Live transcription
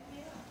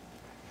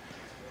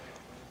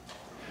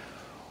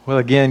Well,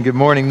 again, good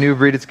morning, New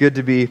Breed. It's good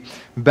to be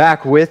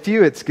back with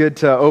you. It's good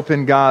to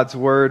open God's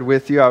Word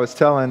with you. I was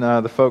telling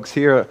the folks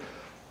here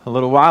a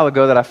little while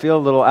ago that I feel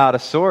a little out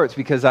of sorts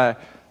because I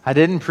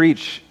didn't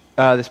preach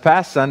this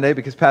past Sunday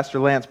because Pastor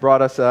Lance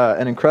brought us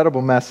an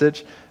incredible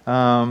message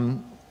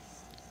about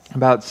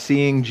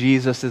seeing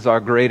Jesus as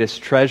our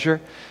greatest treasure.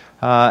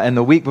 And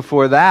the week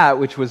before that,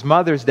 which was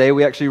Mother's Day,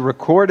 we actually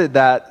recorded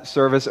that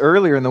service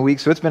earlier in the week.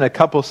 So it's been a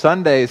couple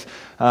Sundays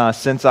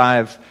since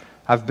I've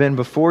been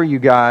before you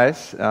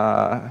guys.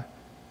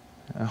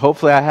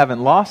 Hopefully I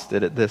haven't lost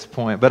it at this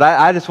point. But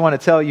I just want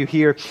to tell you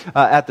here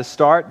at the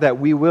start that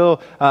we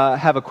will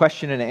have a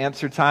question and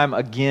answer time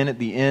again at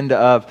the end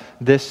of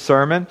this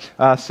sermon.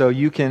 So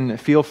you can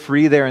feel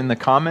free there in the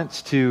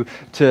comments to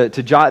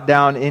jot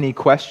down any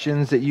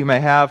questions that you may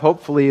have.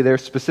 Hopefully they're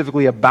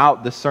specifically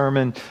about the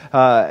sermon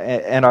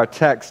and our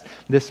text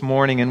this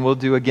morning. And we'll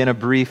do again a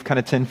brief kind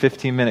of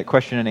 10-15 minute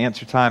question and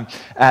answer time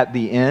at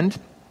the end.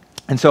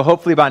 And so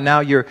hopefully by now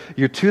you're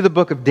to the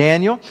book of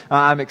Daniel.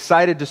 I'm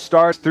excited to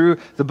start through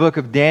the book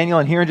of Daniel.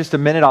 And here in just a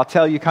minute, I'll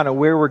tell you kind of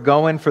where we're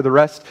going for the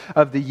rest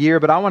of the year.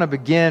 But I want to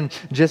begin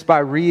just by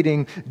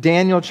reading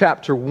Daniel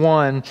chapter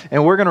 1.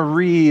 And we're going to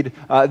read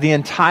the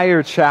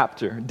entire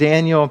chapter,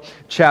 Daniel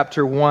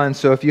chapter 1.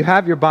 So if you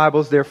have your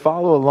Bibles there,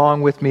 follow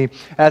along with me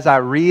as I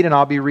read. And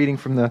I'll be reading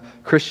from the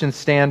Christian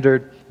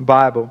Standard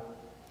Bible.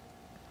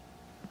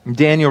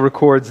 Daniel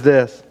records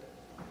this.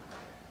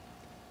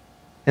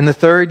 In the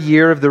third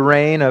year of the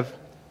reign of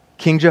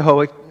King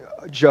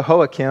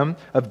Jehoiakim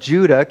of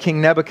Judah, King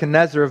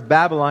Nebuchadnezzar of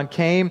Babylon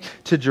came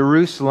to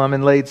Jerusalem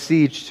and laid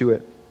siege to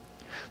it.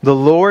 The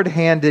Lord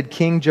handed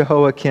King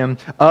Jehoiakim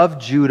of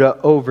Judah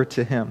over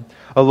to him,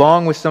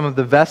 along with some of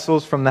the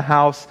vessels from the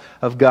house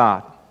of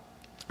God.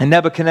 And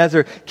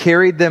Nebuchadnezzar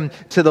carried them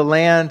to the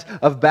land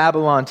of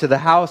Babylon, to the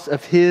house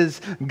of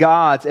his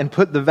gods, and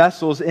put the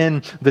vessels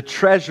in the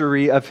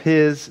treasury of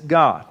his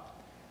God.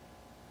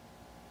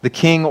 The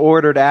king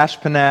ordered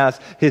Ashpenaz,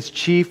 his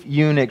chief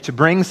eunuch, to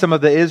bring some of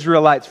the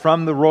Israelites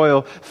from the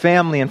royal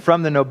family and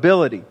from the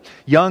nobility,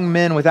 young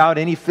men without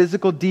any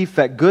physical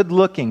defect,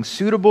 good-looking,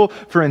 suitable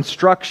for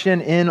instruction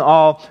in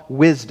all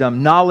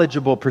wisdom,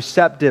 knowledgeable,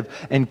 perceptive,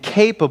 and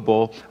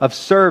capable of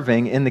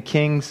serving in the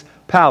king's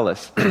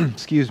palace.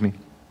 Excuse me.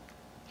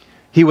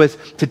 He was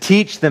to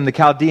teach them the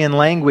Chaldean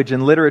language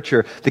and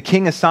literature. The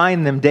king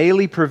assigned them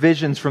daily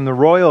provisions from the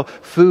royal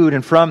food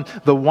and from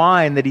the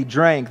wine that he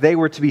drank. They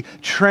were to be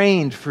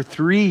trained for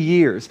 3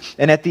 years.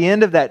 And at the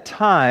end of that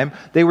time,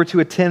 they were to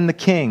attend the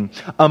king.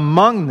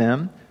 Among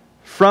them,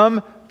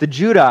 from the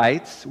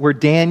Judahites, were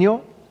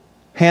Daniel,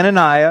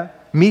 Hananiah,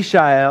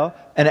 Mishael,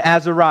 and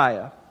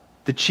Azariah.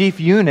 The chief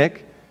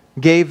eunuch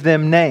gave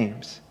them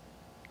names.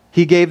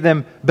 He gave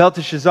them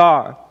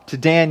Belteshazzar to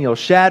Daniel,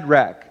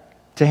 Shadrach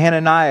to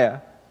Hananiah,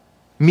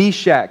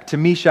 Meshach to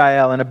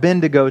Mishael, and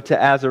Abednego to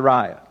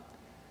Azariah.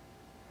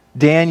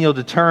 Daniel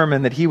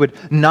determined that he would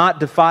not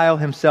defile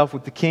himself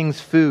with the king's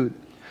food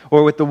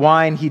or with the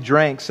wine he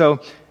drank.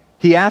 So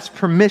he asked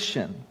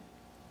permission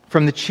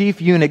from the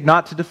chief eunuch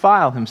not to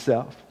defile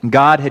himself.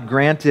 God had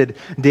granted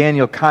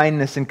Daniel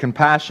kindness and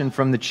compassion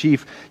from the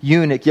chief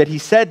eunuch. Yet he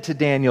said to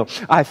Daniel,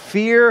 "I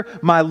fear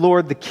my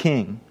lord the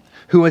king,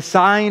 who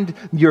assigned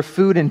your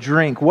food and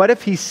drink. What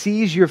if he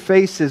sees your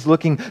faces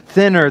looking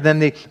thinner than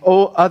the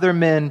other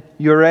men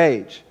your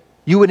age?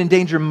 You would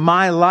endanger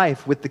my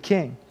life with the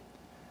king."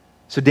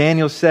 So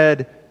Daniel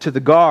said to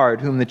the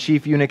guard, whom the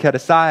chief eunuch had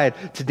assigned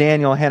to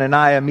Daniel,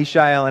 Hananiah,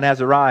 Mishael, and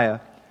Azariah,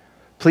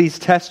 "Please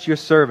test your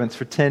servants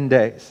for 10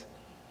 days.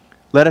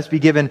 Let us be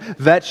given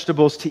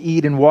vegetables to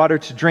eat and water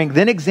to drink.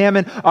 Then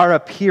examine our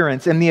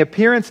appearance and the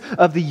appearance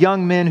of the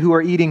young men who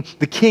are eating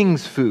the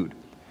king's food,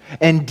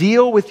 and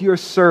deal with your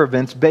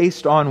servants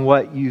based on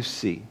what you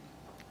see."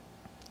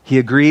 He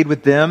agreed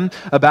with them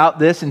about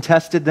this and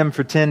tested them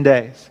for 10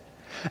 days.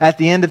 At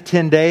the end of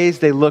 10 days,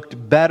 they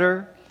looked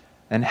better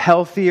and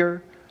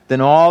healthier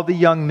than all the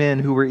young men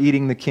who were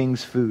eating the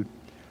king's food.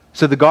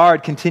 So the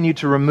guard continued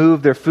to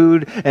remove their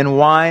food and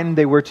wine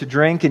they were to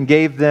drink and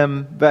gave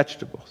them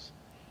vegetables.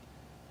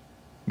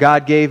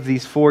 God gave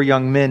these 4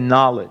 young men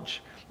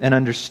knowledge and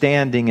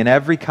understanding in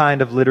every kind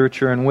of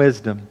literature and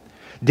wisdom.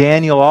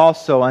 Daniel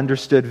also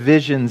understood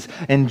visions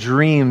and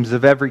dreams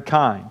of every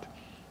kind.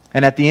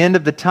 And at the end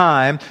of the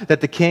time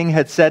that the king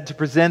had said to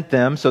present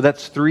them, so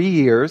that's 3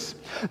 years,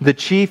 the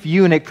chief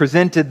eunuch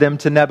presented them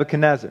to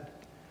Nebuchadnezzar.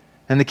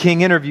 And the king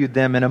interviewed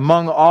them, and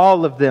among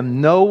all of them,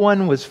 no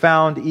one was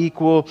found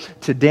equal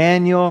to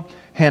Daniel,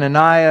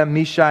 Hananiah,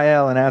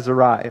 Mishael, and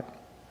Azariah.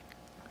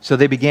 So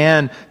they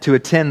began to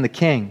attend the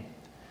king.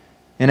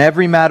 In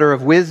every matter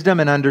of wisdom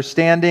and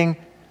understanding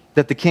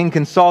that the king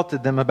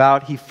consulted them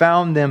about, he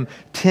found them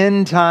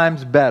 10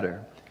 times better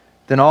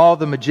than all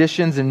the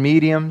magicians and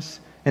mediums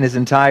in his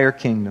entire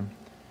kingdom.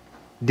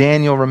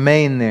 Daniel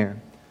remained there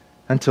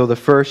until the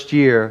first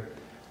year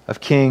of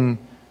King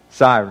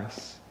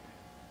Cyrus.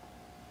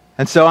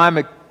 And so I'm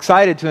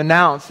excited to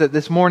announce that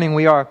this morning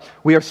we are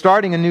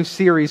starting a new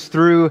series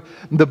through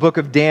the book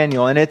of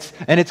Daniel, and it's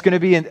going to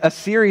be a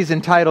series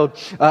entitled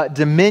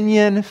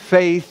Dominion,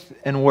 Faith,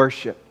 and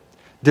Worship.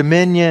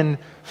 Dominion,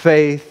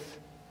 faith,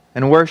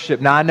 and worship.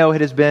 Now, I know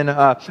it has been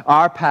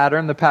our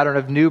pattern, the pattern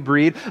of New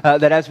Breed,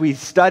 that as we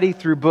study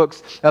through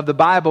books of the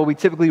Bible, we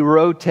typically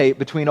rotate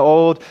between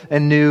Old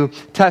and New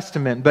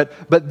Testament.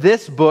 But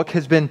this book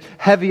has been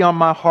heavy on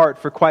my heart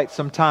for quite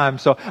some time.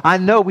 So I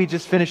know we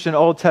just finished an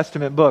Old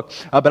Testament book,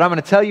 but I'm going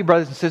to tell you,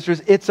 brothers and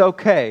sisters, it's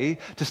okay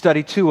to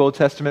study 2 Old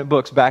Testament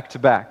books back to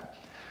back.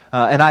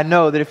 And I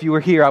know that if you were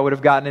here, I would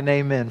have gotten an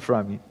amen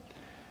from you.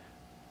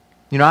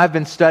 You know, I've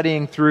been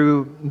studying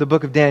through the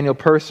book of Daniel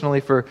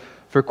personally for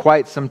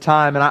quite some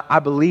time, and I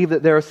believe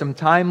that there are some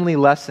timely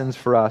lessons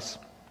for us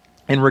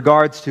in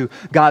regards to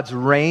God's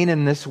reign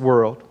in this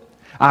world,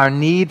 our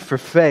need for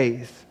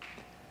faith,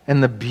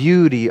 and the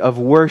beauty of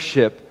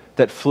worship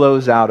that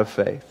flows out of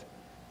faith.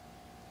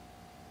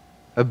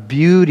 A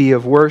beauty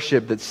of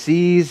worship that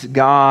sees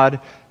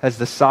God as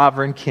the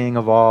sovereign King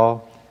of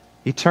all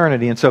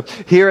eternity. And so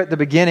here at the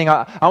beginning,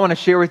 I want to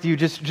share with you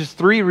just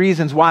 3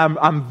 reasons why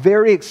I'm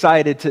very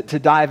excited to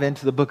dive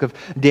into the book of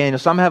Daniel.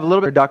 So I'm going to have a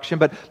little bit of introduction,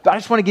 but I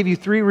just want to give you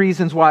 3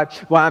 reasons why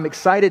I'm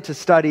excited to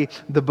study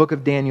the book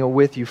of Daniel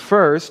with you.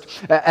 First,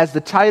 as the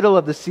title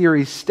of the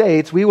series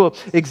states, we will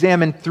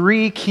examine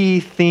 3 key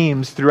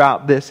themes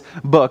throughout this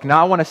book.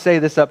 Now, I want to say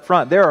this up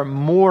front. There are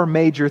more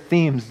major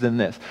themes than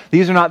this.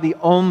 These are not the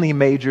only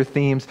major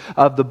themes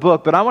of the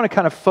book, but I want to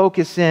kind of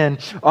focus in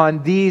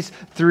on these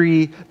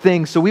 3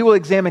 things. So we will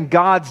examine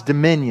God's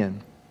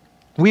dominion.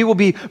 We will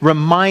be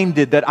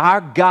reminded that our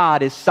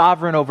God is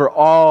sovereign over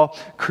all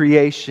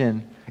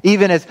creation.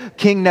 Even as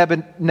King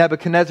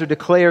Nebuchadnezzar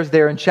declares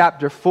there in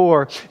chapter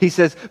 4, he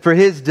says, "For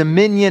his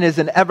dominion is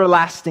an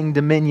everlasting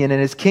dominion, and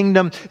his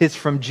kingdom is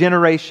from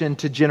generation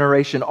to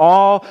generation.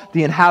 All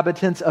the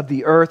inhabitants of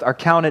the earth are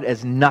counted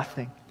as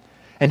nothing.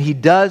 And he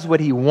does what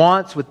he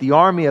wants with the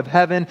army of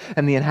heaven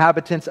and the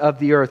inhabitants of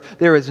the earth.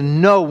 There is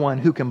no one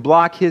who can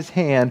block his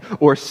hand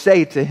or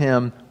say to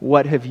him,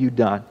 'What have you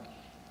done?'"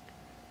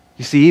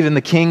 You see, even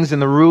the kings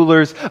and the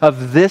rulers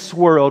of this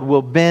world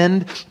will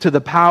bend to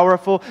the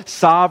powerful,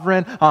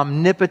 sovereign,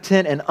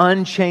 omnipotent, and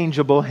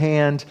unchangeable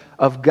hand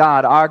of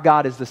God. Our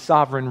God is the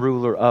sovereign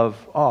ruler of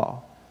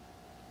all.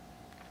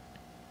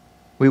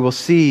 We will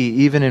see,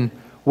 even in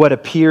what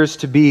appears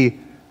to be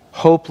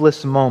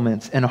hopeless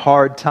moments and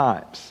hard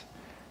times,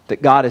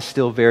 that God is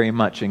still very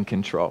much in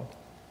control.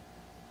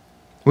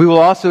 We will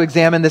also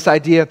examine this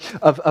idea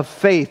of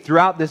faith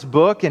throughout this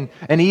book, and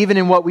even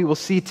in what we will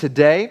see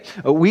today.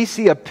 We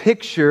see a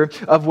picture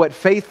of what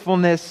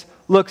faithfulness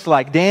looks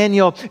like.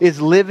 Daniel is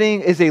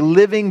a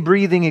living,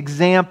 breathing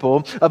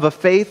example of a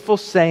faithful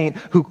saint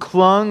who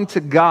clung to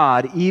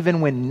God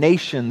even when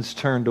nations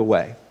turned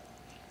away.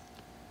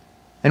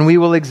 And we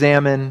will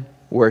examine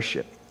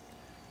worship.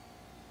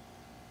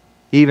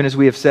 Even as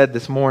we have said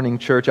this morning,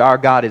 church, our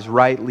God is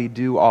rightly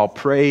due all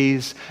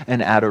praise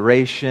and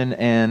adoration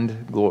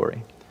and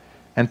glory.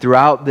 And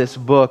throughout this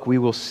book, we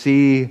will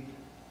see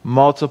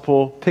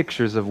multiple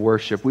pictures of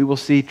worship. We will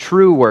see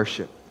true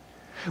worship.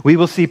 We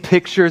will see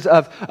pictures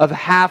of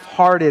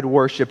half-hearted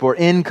worship or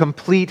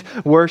incomplete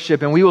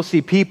worship. And we will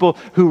see people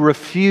who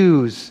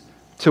refuse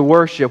to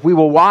worship. We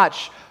will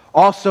watch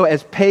also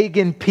as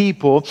pagan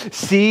people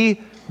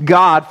see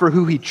God for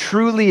who He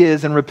truly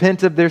is and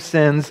repent of their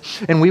sins.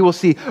 And we will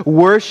see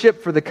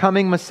worship for the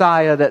coming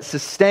Messiah that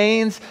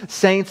sustains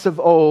saints of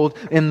old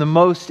in the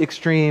most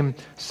extreme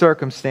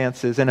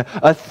circumstances. And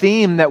a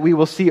theme that we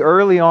will see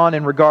early on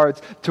in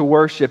regards to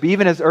worship,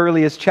 even as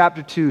early as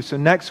chapter 2. So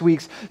next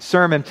week's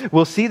sermon,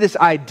 we'll see this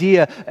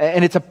idea,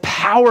 and it's a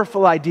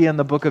powerful idea in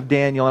the book of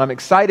Daniel, and I'm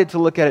excited to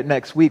look at it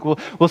next week.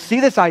 We'll see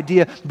this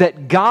idea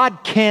that God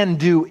can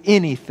do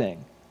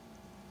anything,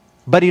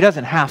 but He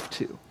doesn't have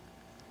to.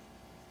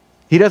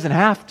 He doesn't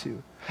have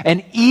to.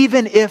 And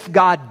even if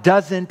God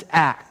doesn't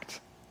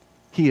act,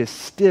 He is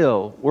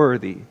still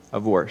worthy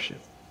of worship.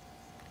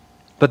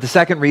 But the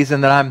second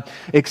reason that I'm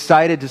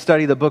excited to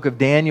study the book of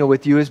Daniel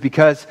with you is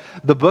because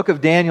the book of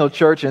Daniel,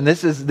 church, and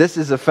this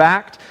is a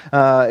fact,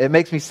 it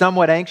makes me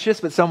somewhat anxious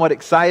but somewhat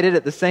excited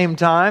at the same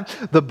time.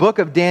 The book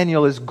of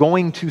Daniel is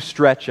going to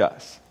stretch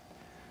us.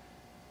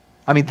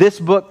 I mean, this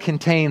book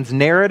contains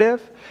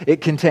narrative, it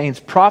contains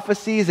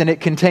prophecies, and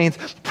it contains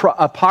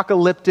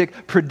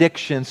apocalyptic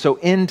predictions, so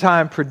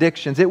end-time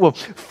predictions. It will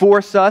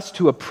force us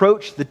to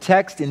approach the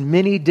text in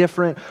many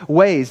different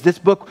ways. This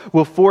book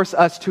will force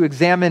us to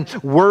examine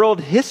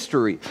world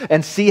history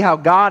and see how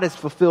God has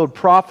fulfilled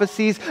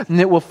prophecies, and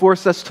it will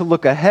force us to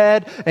look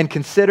ahead and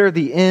consider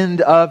the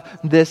end of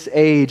this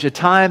age, a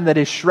time that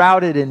is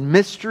shrouded in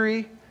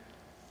mystery,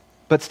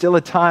 but still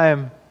a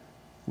time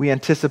we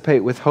anticipate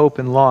with hope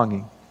and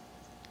longing.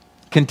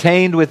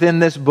 Contained within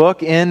this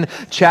book in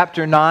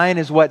chapter 9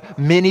 is what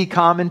many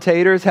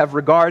commentators have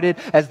regarded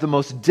as the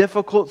most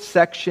difficult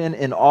section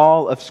in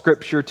all of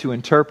Scripture to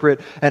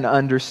interpret and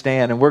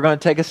understand. And we're going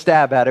to take a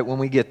stab at it when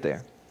we get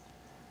there.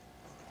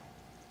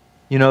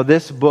 You know,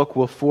 this book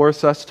will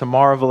force us to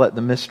marvel at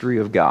the mystery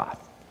of God.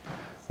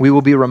 We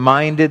will be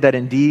reminded that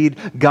indeed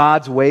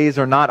God's ways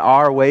are not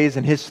our ways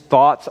and His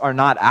thoughts are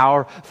not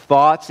our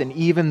thoughts. And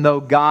even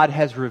though God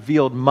has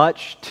revealed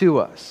much to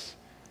us,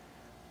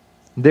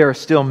 there are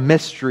still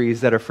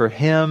mysteries that are for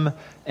Him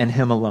and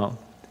Him alone.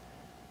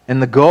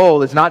 And the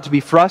goal is not to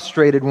be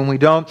frustrated when we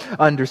don't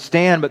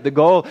understand, but the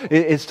goal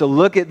is to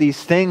look at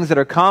these things that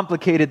are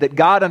complicated, that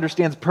God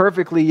understands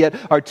perfectly, yet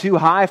are too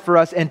high for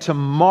us, and to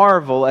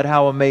marvel at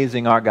how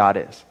amazing our God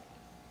is.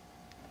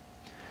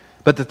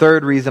 But the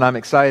third reason I'm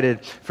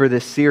excited for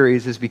this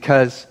series is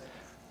because,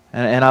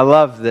 and I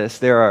love this,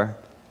 there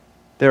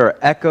are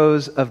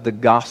echoes of the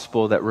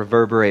gospel that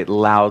reverberate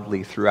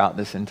loudly throughout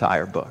this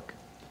entire book.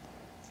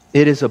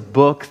 It is a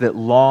book that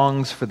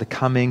longs for the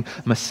coming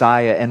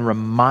Messiah and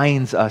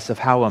reminds us of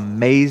how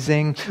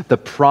amazing the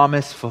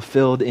promise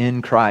fulfilled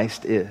in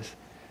Christ is.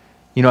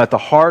 You know, at the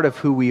heart of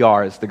who we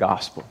are is the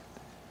gospel.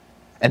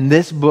 And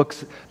this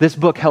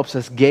book helps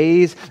us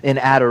gaze in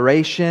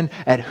adoration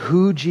at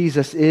who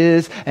Jesus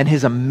is and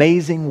His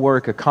amazing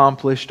work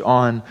accomplished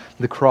on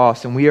the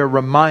cross. And we are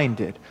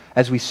reminded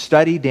as we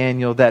study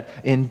Daniel that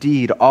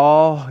indeed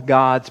all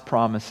God's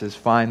promises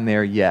find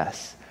their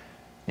yes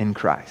in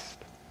Christ.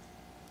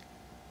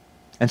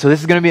 And so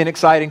this is going to be an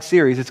exciting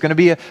series. It's going to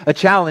be a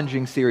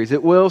challenging series.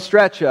 It will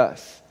stretch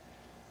us.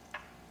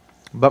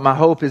 But my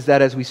hope is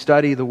that as we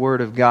study the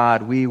Word of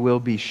God, we will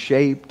be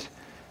shaped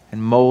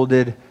and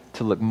molded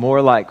to look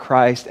more like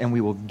Christ, and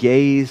we will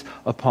gaze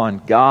upon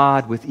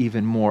God with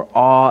even more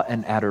awe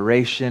and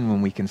adoration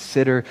when we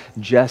consider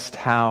just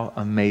how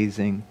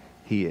amazing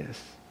He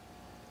is.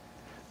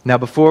 Now,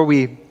 before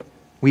we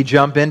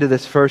jump into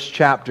this first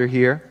chapter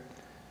here,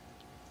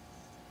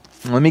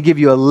 let me give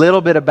you a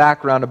little bit of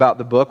background about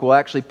the book. We'll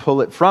actually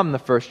pull it from the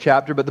first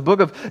chapter, but the book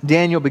of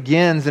Daniel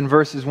begins in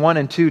verses 1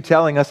 and 2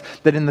 telling us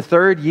that in the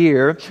 3rd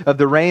year of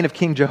the reign of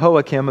King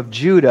Jehoiakim of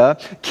Judah,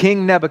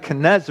 King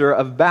Nebuchadnezzar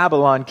of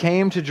Babylon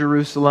came to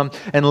Jerusalem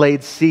and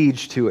laid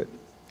siege to it.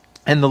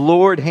 And the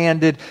Lord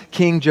handed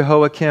King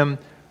Jehoiakim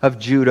of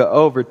Judah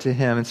over to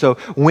him. And so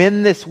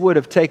when this would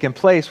have taken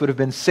place would have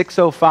been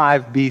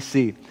 605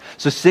 BC.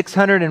 So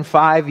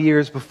 605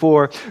 years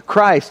before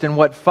Christ. And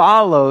what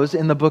follows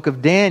in the book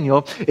of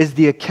Daniel is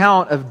the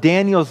account of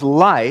Daniel's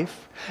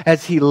life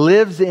as he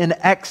lives in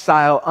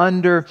exile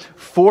under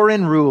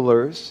foreign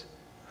rulers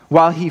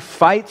while he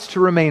fights to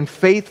remain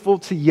faithful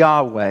to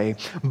Yahweh,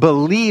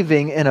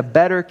 believing in a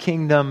better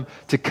kingdom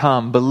to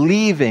come,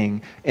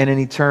 believing in an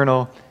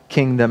eternal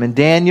kingdom. And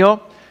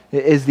Daniel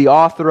is the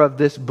author of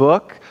this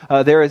book.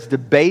 There is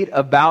debate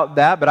about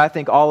that, but I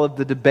think all of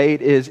the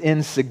debate is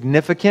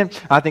insignificant.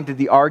 I think that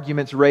the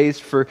arguments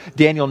raised for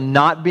Daniel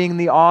not being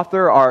the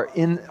author are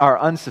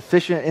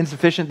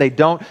insufficient. They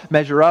don't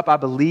measure up. I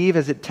believe,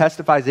 as it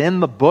testifies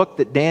in the book,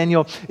 that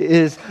Daniel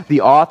is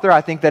the author.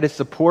 I think that is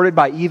supported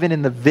by even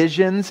in the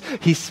visions.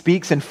 He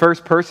speaks in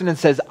first person and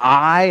says,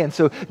 I. And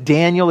so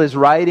Daniel is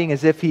writing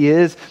as if he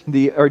is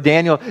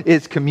Daniel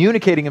is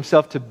communicating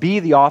himself to be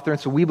the author. And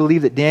so we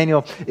believe that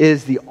Daniel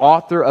is the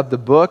author of the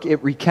book.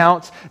 It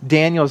recounts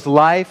Daniel's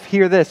life,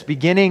 hear this,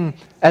 beginning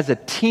as a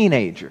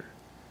teenager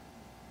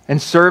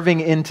and serving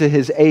into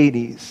his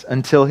 80s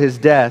until his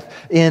death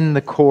in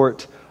the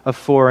court of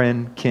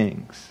foreign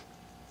kings.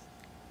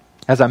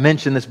 As I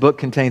mentioned, this book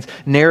contains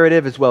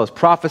narrative as well as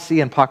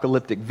prophecy and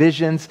apocalyptic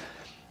visions.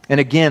 And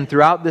again,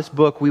 throughout this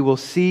book, we will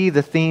see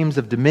the themes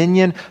of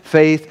dominion,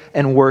 faith,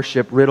 and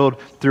worship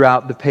riddled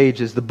throughout the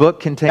pages. The book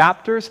contains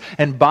chapters,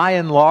 and by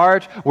and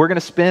large, we're going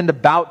to spend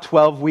about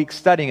 12 weeks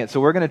studying it.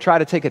 So we're going to try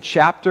to take a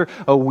chapter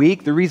a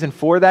week. The reason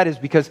for that is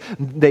because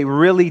they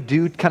really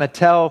do kind of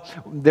tell,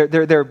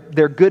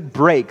 they're good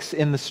breaks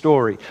in the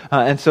story.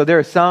 And so there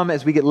are some,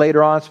 as we get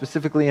later on,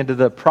 specifically into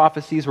the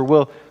prophecies, where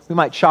we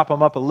might chop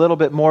them up a little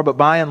bit more, but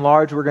by and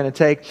large, we're going to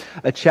take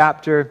a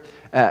chapter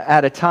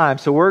at a time.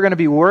 So we're going to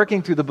be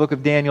working through the book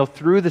of Daniel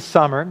through the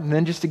summer, and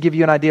then just to give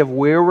you an idea of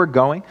where we're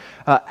going,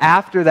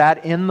 after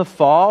that, in the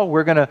fall,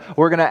 we're going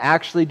to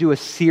actually do a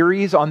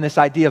series on this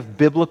idea of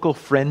biblical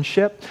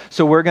friendship.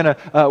 So we're going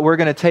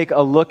to take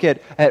a look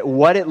at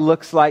what it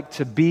looks like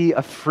to be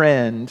a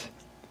friend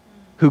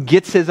who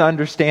gets his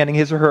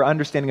or her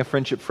understanding of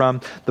friendship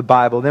from the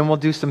Bible. Then we'll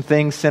do some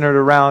things centered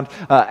around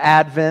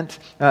Advent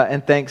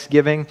and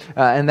Thanksgiving,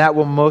 and that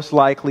will most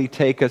likely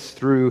take us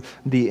through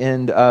the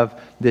end of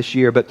this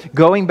year. But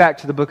going back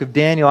to the book of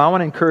Daniel, I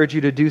want to encourage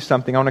you to do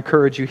something. I want to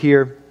encourage you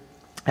here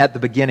at the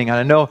beginning. And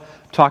I know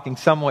I'm talking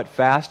somewhat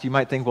fast. You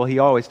might think, well, he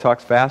always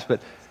talks fast, but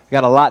I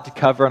got a lot to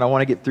cover, and I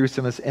want to get through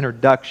some of this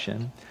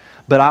introduction.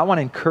 But I want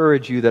to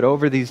encourage you that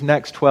over these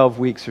next 12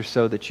 weeks or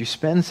so that you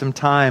spend some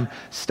time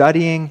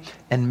studying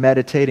and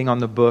meditating on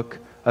the book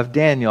of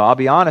Daniel. I'll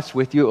be honest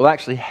with you, it will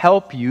actually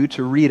help you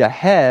to read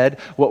ahead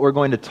what we're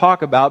going to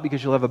talk about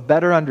because you'll have a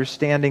better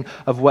understanding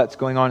of what's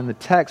going on in the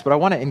text. But I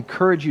want to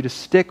encourage you to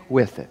stick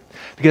with it.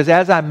 Because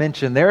as I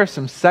mentioned, there are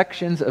some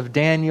sections of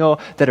Daniel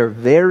that are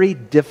very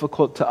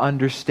difficult to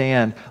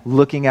understand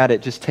looking at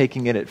it, just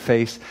taking it at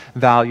face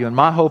value. And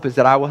my hope is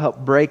that I will help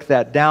break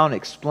that down,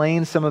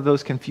 explain some of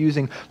those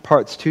confusing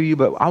parts to you.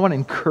 But I want to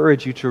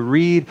encourage you to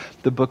read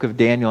the book of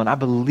Daniel, and I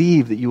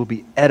believe that you will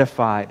be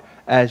edified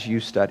as you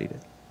studied it.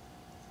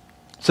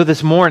 So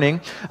this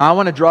morning, I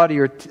want to draw to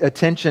your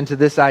attention to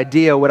this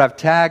idea, what I've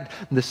tagged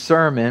the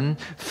sermon,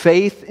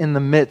 faith in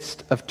the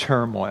midst of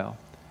turmoil.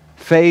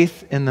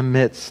 faith in the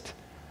midst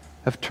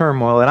of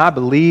turmoil. And I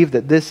believe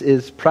that this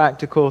is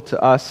practical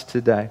to us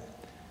today.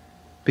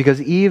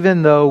 Because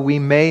even though we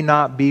may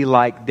not be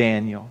like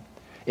Daniel,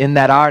 in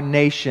that our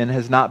nation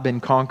has not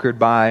been conquered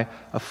by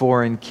a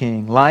foreign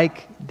king,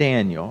 like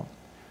Daniel,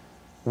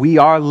 we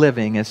are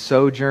living as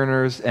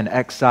sojourners and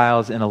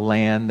exiles in a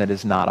land that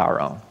is not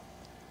our own.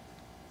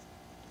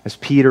 As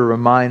Peter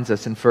reminds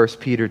us in 1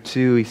 Peter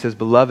 2, he says,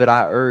 "Beloved,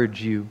 I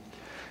urge you,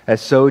 as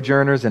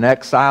sojourners and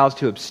exiles,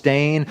 to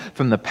abstain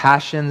from the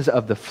passions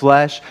of the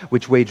flesh,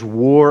 which wage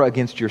war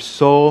against your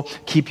soul.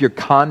 Keep your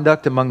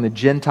conduct among the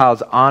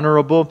Gentiles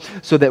honorable,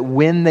 so that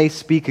when they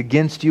speak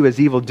against you as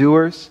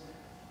evildoers,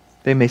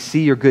 they may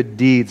see your good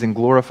deeds and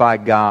glorify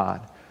God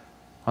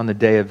on the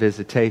day of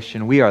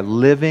visitation." We are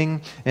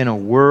living in a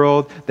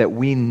world that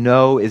we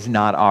know is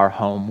not our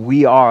home.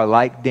 We are,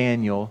 like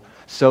Daniel,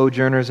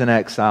 sojourners and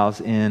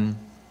exiles in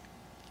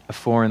a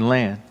foreign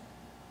land.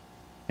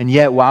 And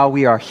yet, while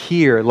we are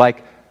here,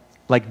 like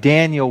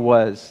Daniel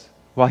was,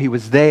 while he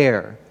was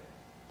there,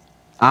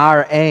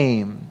 our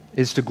aim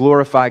is to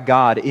glorify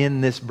God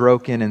in this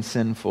broken and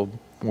sinful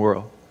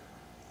world.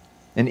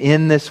 And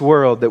in this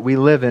world that we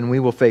live in, we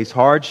will face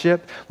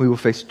hardship, we will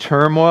face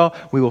turmoil,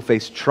 we will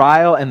face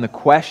trial, and the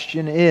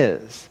question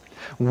is,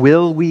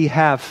 will we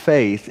have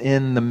faith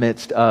in the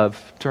midst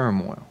of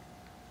turmoil?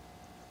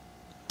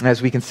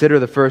 As we consider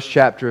the first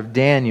chapter of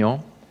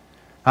Daniel,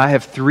 I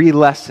have 3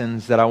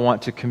 lessons that I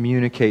want to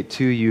communicate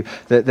to you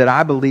that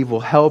I believe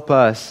will help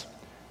us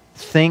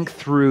think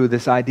through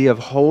this idea of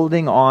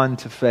holding on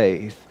to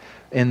faith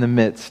in the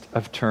midst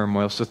of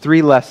turmoil. So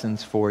 3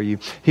 lessons for you.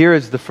 Here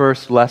is the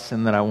first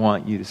lesson that I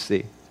want you to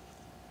see.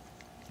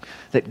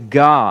 That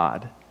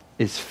God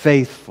is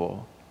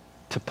faithful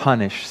to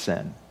punish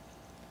sin.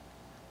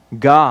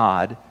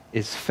 God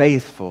is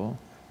faithful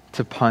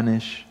to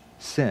punish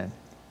sin.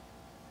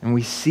 And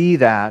we see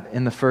that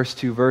in the first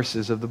 2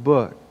 verses of the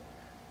book.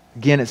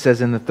 Again, it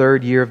says, "In the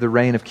 3rd year of the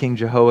reign of King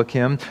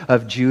Jehoiakim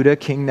of Judah,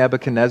 King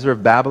Nebuchadnezzar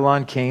of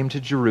Babylon came to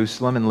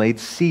Jerusalem and laid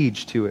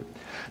siege to it.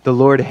 The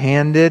Lord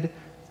handed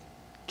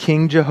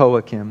King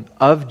Jehoiakim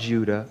of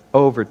Judah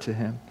over to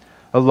him,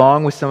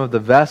 along with some of the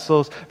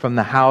vessels from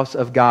the house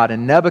of God.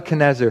 And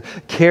Nebuchadnezzar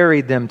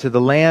carried them to the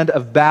land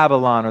of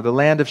Babylon, or the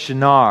land of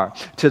Shinar,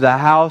 to the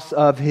house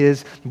of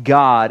his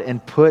God,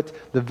 and put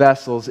the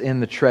vessels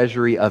in the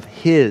treasury of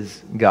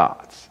his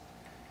gods."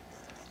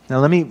 Now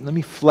let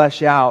me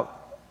flesh out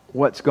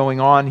what's going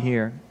on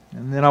here,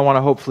 and then I want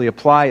to hopefully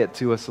apply it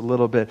to us a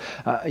little bit.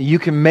 You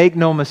can make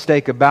no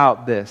mistake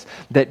about this,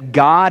 that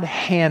God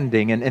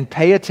handing, and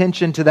pay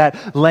attention to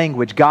that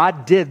language,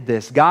 God did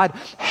this, God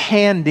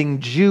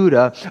handing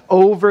Judah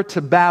over to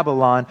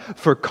Babylon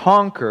for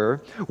conquer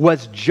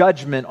was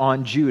judgment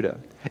on Judah.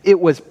 It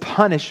was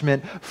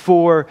punishment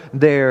for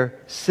their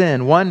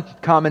sin. One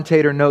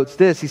commentator notes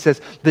this, he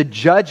says, the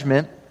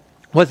judgment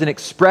was an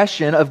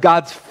expression of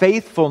God's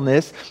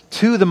faithfulness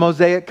to the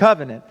Mosaic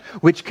covenant,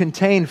 which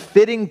contained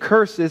fitting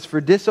curses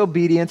for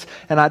disobedience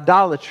and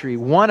idolatry,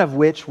 one of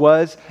which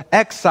was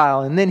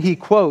exile. And then he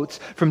quotes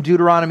from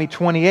Deuteronomy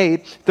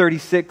 28,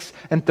 36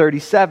 and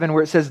 37,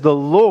 where it says, "The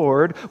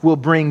Lord will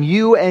bring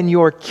you and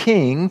your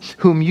king,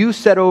 whom you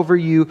set over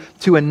you,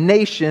 to a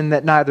nation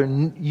that neither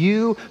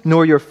you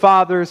nor your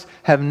fathers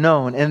have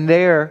known. And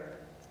there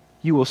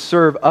you will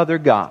serve other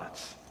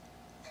gods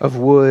of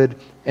wood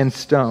and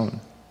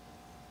stone."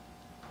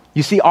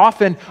 You see,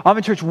 often,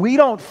 church, we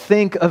don't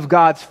think of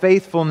God's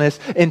faithfulness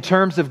in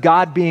terms of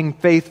God being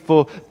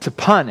faithful to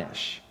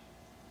punish.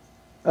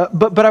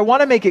 But I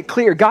want to make it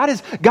clear, God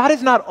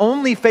is not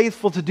only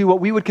faithful to do what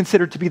we would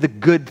consider to be the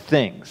good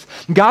things.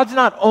 God's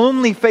not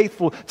only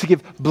faithful to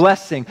give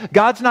blessing.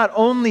 God's not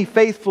only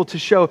faithful to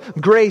show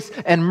grace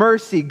and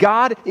mercy.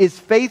 God is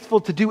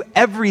faithful to do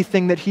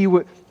everything that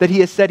He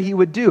has said He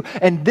would do.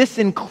 And this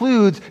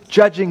includes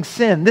judging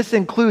sin. This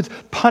includes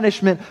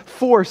punishment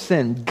for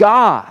sin.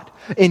 God,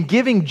 in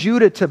giving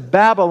Judah to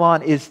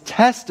Babylon, is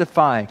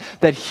testifying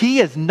that He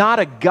is not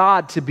a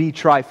God to be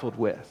trifled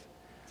with.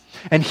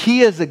 And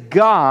He is a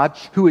God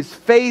who is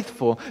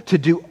faithful to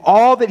do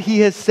all that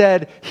He has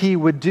said He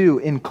would do,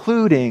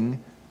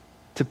 including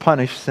to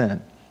punish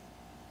sin.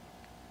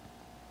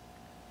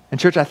 And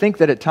church, I think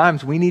that at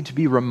times we need to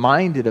be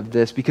reminded of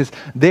this, because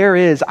there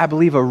is, I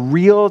believe, a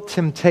real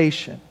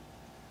temptation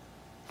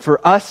for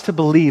us to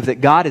believe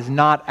that God is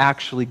not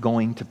actually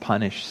going to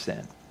punish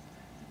sin.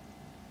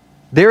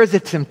 There is a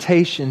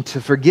temptation to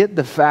forget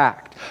the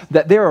fact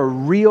that there are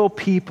real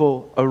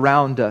people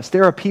around us.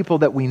 There are people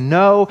that we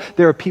know,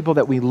 there are people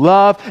that we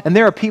love, and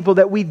there are people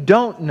that we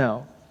don't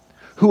know,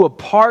 who,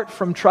 apart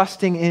from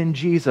trusting in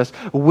Jesus,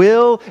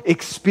 will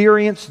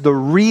experience the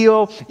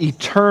real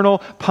eternal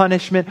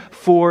punishment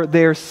for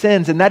their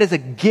sins. And that is a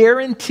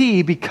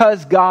guarantee,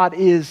 because God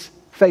is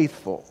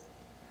faithful.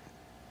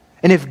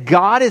 And if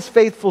God is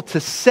faithful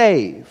to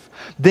save,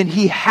 then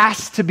He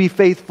has to be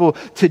faithful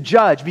to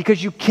judge,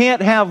 because you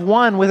can't have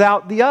one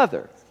without the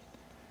other.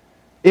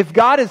 If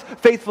God is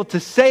faithful to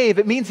save,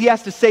 it means He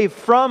has to save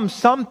from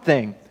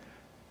something.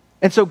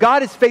 And so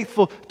God is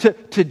faithful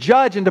to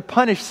judge and to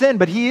punish sin,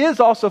 but he is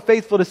also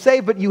faithful to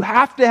save, but you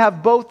have to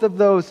have both of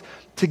those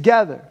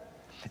together.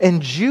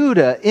 And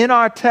Judah, in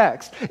our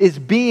text, is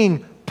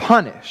being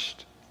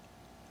punished.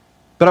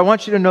 But I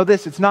want you to know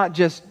this, it's not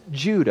just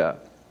Judah.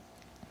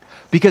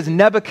 Because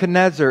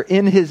Nebuchadnezzar,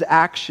 in his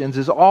actions,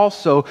 is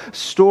also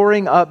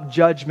storing up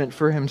judgment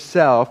for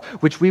himself,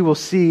 which we will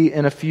see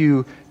in a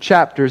few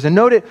chapters. And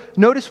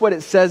notice what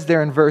it says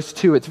there in verse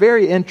 2. It's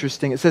very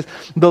interesting. It says,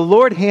 the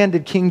Lord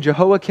handed King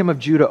Jehoiakim of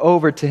Judah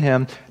over to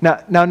him.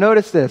 Now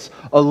notice this,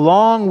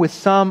 along with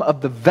some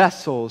of the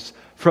vessels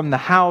from the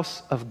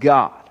house of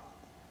God.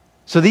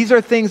 So these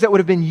are things that would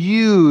have been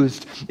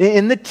used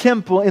in the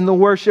temple, in the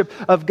worship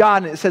of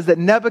God. And it says that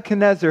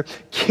Nebuchadnezzar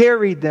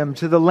carried them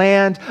to the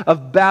land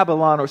of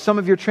Babylon, or some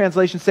of your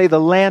translations say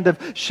the land of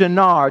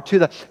Shinar, to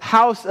the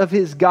house of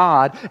his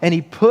God, and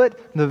he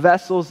put the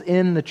vessels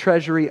in the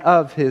treasury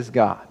of his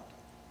God.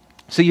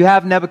 So you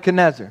have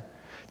Nebuchadnezzar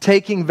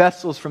taking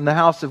vessels from the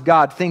house of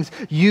God, things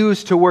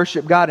used to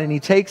worship God, and he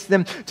takes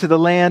them to the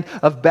land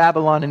of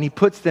Babylon, and he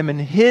puts them in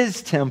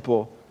his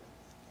temple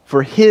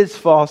for his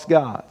false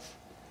gods.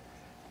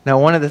 Now,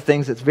 one of the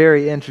things that's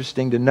very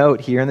interesting to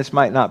note here, and this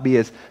might not be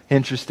as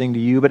interesting to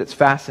you, but it's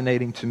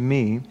fascinating to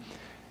me,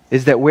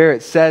 is that where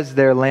it says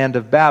there, land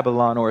of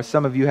Babylon, or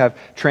some of you have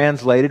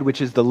translated,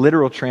 which is the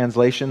literal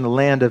translation, the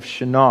land of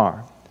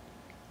Shinar,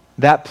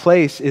 that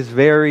place is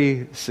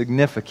very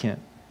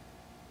significant.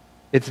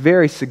 It's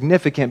very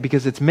significant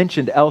because it's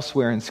mentioned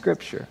elsewhere in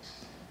Scripture.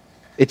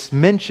 It's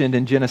mentioned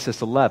in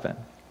Genesis 11.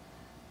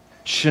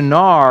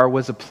 Shinar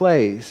was a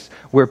place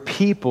where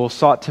people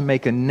sought to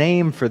make a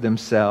name for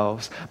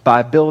themselves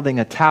by building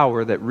a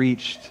tower that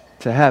reached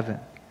to heaven.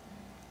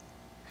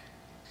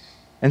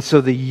 And so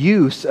the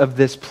use of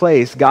this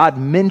place, God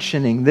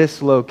mentioning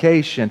this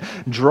location,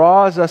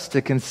 draws us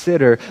to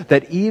consider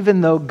that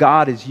even though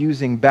God is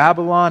using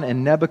Babylon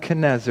and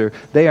Nebuchadnezzar,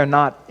 they are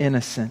not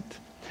innocent.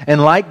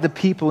 And like the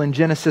people in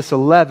Genesis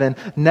 11,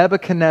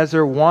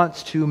 Nebuchadnezzar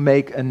wants to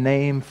make a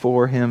name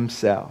for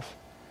himself.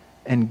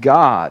 And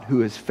God,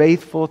 who is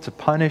faithful to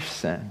punish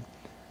sin,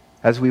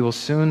 as we will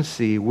soon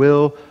see,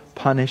 will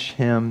punish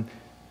him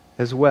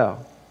as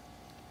well.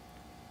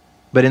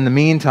 But in the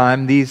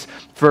meantime, these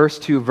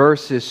first two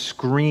verses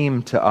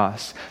scream to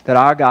us that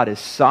our God is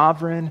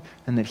sovereign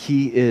and that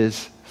he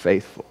is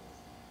faithful.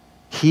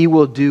 He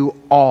will do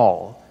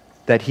all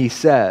that he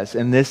says,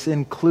 and this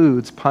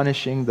includes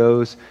punishing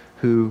those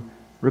who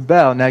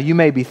rebel. Now you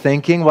may be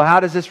thinking, well,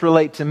 how does this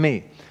relate to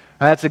me?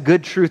 That's a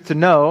good truth to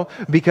know,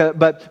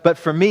 but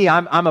for me,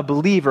 I'm a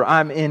believer.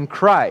 I'm in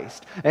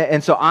Christ.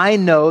 And so I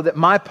know that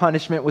my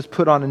punishment was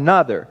put on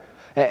another.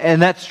 And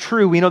that's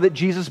true. We know that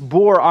Jesus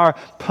bore our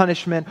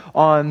punishment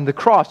on the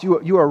cross.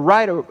 You are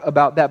right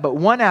about that. But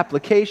one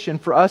application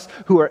for us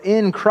who are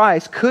in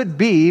Christ could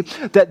be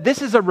that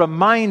this is a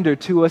reminder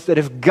to us that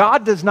if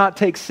God does not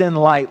take sin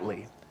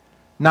lightly,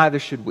 neither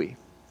should we.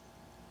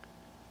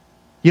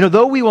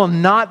 Though we will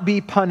not be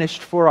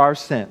punished for our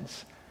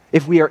sins,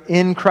 if we are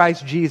in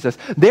Christ Jesus,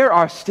 there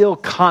are still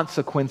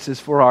consequences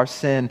for our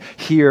sin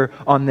here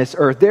on this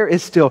earth. There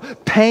is still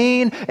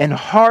pain and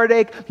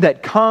heartache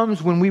that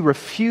comes when we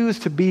refuse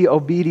to be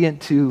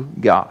obedient to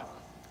God.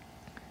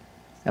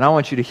 And I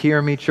want you to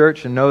hear me,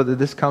 church, and know that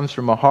this comes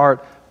from a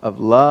heart of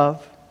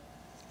love.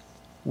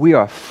 We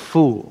are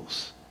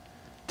fools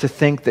to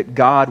think that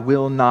God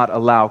will not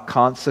allow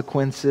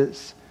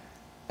consequences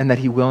and that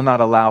he will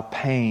not allow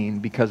pain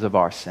because of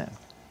our sin.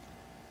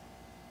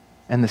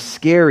 And the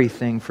scary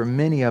thing for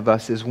many of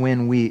us is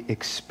when we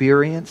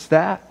experience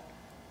that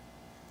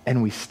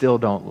and we still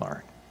don't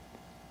learn.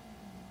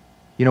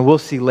 We'll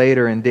see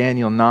later in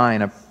Daniel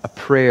 9 a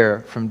prayer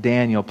from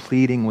Daniel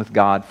pleading with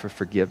God for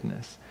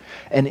forgiveness.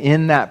 And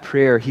in that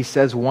prayer, he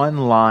says one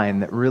line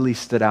that really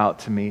stood out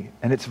to me,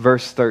 and it's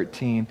verse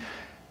 13.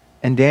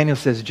 And Daniel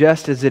says,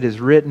 just as it is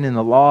written in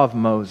the law of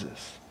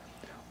Moses,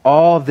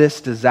 all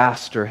this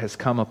disaster has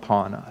come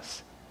upon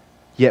us,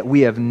 yet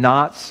we have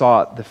not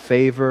sought the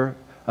favor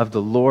of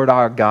the Lord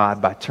our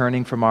God by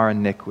turning from our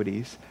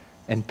iniquities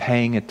and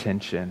paying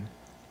attention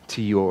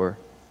to your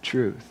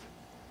truth.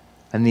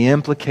 And the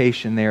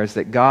implication there is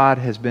that God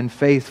has been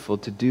faithful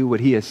to do what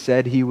he has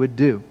said he would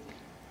do.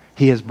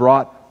 He has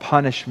brought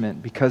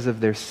punishment because of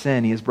their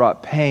sin. He has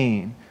brought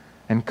pain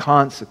and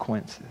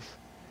consequences.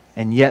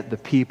 And yet the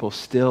people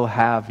still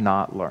have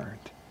not learned.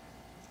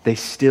 They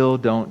still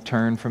don't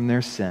turn from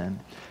their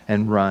sin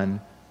and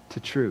run to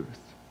truth.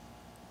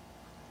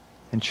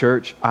 And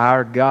church,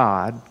 our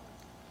God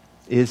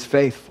is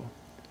faithful.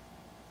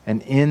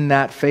 And in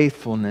that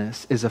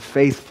faithfulness is a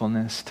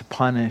faithfulness to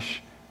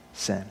punish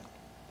sin.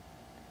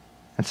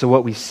 And so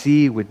what we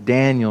see with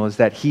Daniel is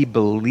that he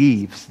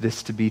believes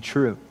this to be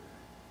true.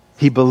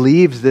 He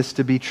believes this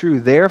to be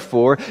true.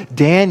 Therefore,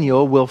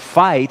 Daniel will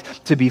fight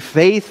to be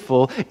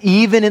faithful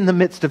even in the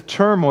midst of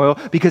turmoil,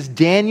 because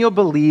Daniel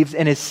believes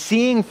and is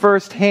seeing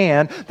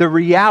firsthand the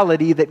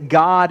reality that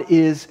God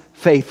is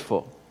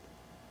faithful.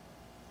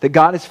 That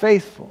God is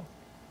faithful.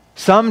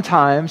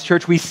 Sometimes,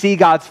 church, we see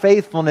God's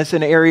faithfulness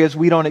in areas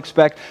we don't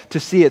expect to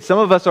see it. Some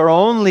of us are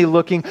only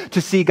looking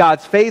to see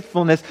God's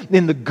faithfulness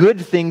in the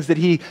good things that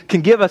He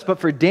can give us. But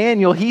for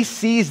Daniel, he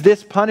sees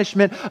this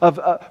punishment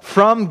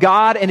from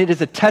God, and it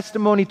is a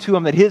testimony to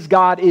him that his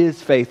God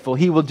is faithful.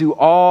 He will do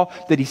all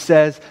that He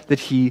says that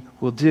He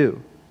will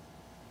do.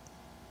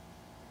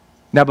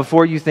 Now,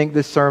 before you think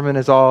this sermon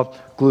is all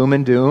gloom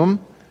and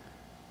doom,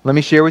 let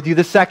me share with you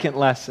the second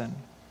lesson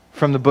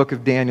from the book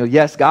of Daniel.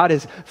 Yes, God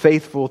is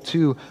faithful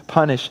to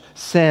punish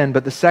sin,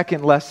 but the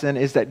second lesson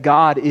is that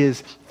God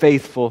is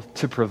faithful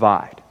to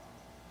provide.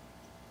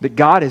 That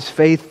God is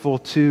faithful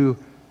to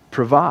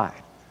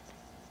provide.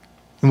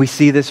 And we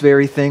see this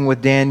very thing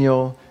with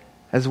Daniel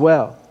as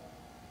well.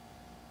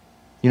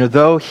 You know,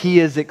 though he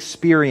is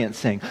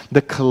experiencing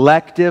the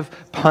collective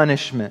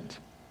punishment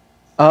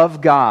of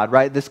God,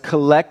 right? This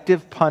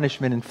collective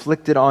punishment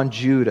inflicted on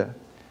Judah,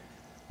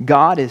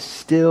 God is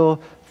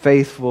still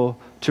faithful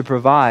to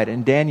provide.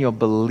 And Daniel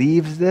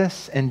believes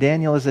this, and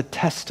Daniel is a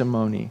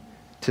testimony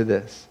to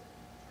this.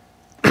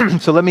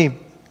 So let me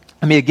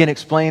again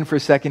explain for a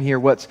second here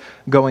what's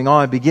going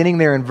on. Beginning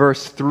there in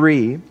verse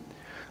 3,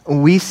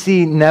 we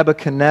see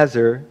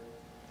Nebuchadnezzar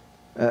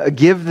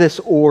give this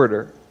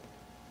order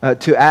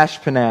to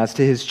Ashpenaz,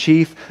 to his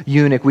chief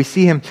eunuch. We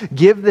see him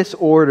give this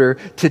order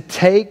to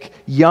take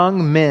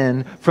young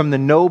men from the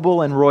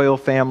noble and royal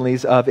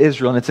families of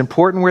Israel. And it's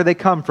important where they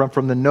come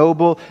from the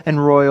noble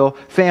and royal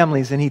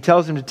families. And he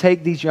tells them to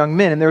take these young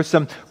men. And there are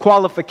some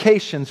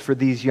qualifications for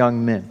these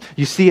young men.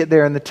 You see it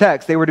there in the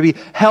text. They were to be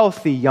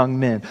healthy young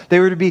men. They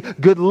were to be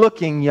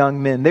good-looking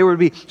young men. They were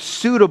to be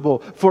suitable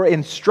for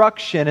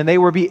instruction. And they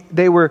were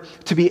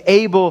to be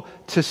able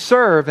to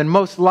serve. And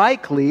most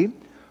likely,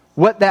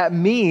 what that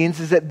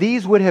means is that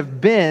these would have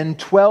been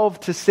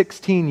 12 to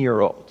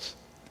 16-year-olds.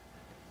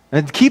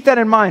 And keep that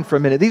in mind for a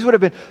minute. These would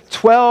have been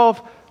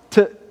 12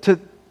 to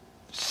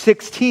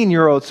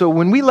 16-year-olds. So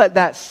when we let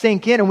that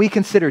sink in and we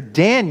consider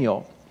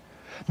Daniel,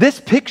 this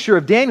picture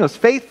of Daniel's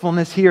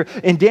faithfulness here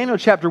in Daniel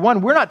chapter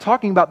 1, we're not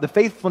talking about the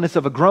faithfulness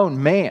of a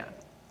grown man.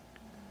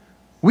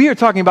 We are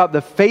talking about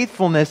the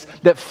faithfulness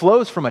that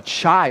flows from a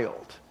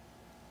child,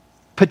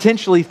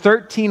 potentially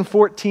 13,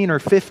 14, or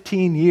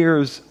 15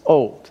 years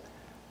old.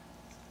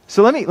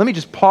 So let me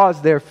just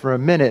pause there for a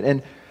minute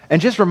and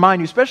just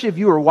remind you, especially if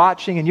you are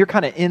watching and you're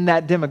kind of in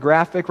that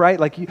demographic, right?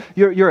 Like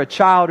you're a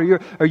child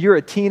or you're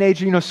a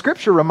teenager. You know,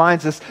 Scripture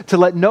reminds us to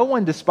let no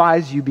one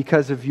despise you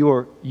because of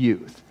your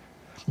youth.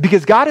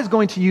 Because God is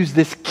going to use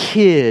this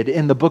kid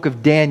in the book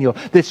of Daniel,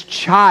 this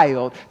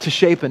child, to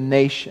shape a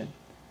nation.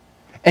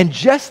 And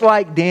just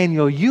like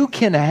Daniel, you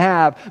can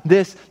have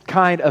this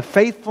kind of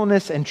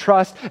faithfulness and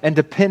trust and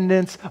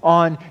dependence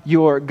on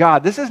your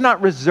God. This is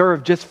not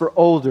reserved just for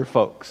older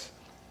folks.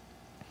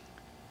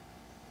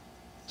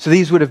 So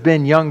these would have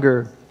been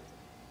younger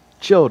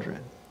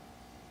children.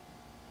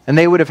 And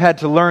they would have had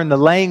to learn the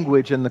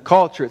language and the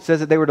culture. It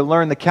says that they were to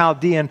learn the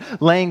Chaldean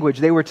language.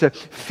 They were to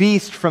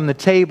feast from the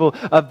table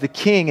of the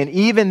king. And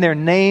even their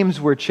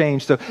names were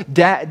changed. So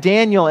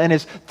Daniel and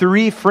his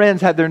 3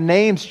 friends had their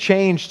names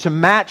changed to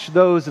match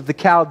those of the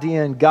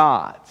Chaldean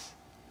gods.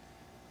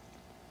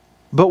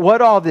 But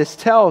what all this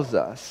tells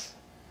us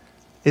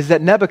is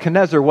that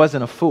Nebuchadnezzar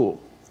wasn't a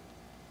fool.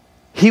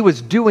 He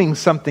was doing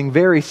something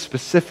very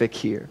specific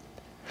here.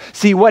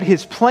 See, what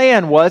his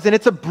plan was, and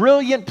it's a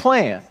brilliant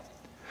plan,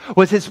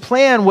 his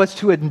plan was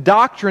to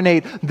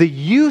indoctrinate the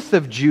youth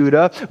of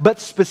Judah, but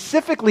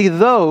specifically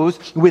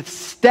those with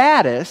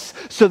status,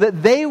 so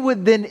that they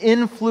would then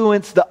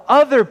influence the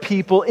other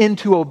people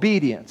into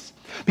obedience.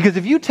 Because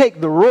if you take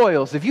the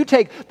royals, if you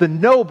take the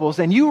nobles,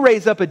 and you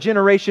raise up a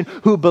generation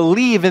who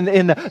believe in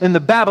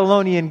the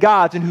Babylonian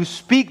gods and who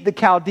speak the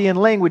Chaldean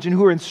language and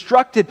who are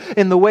instructed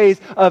in the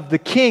ways of the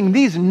king,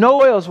 these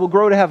nobles will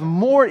grow to have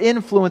more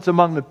influence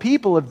among the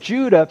people of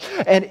Judah.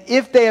 And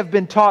if they have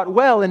been taught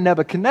well in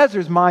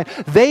Nebuchadnezzar's mind,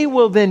 they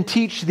will then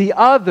teach the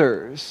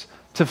others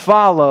to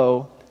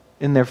follow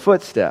in their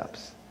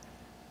footsteps.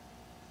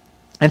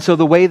 And so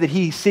the way that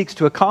he seeks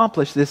to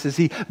accomplish this is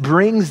he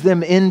brings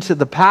them into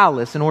the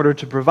palace in order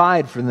to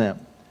provide for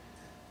them.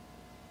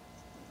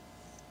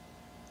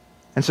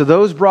 And so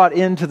those brought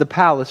into the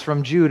palace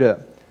from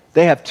Judah,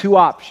 they have 2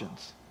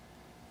 options.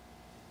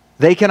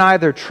 They can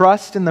either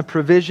trust in the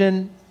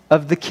provision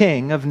of the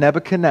king, of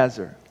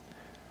Nebuchadnezzar,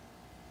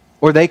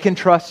 or they can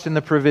trust in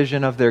the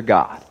provision of their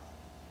God,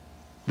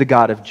 the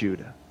God of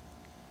Judah.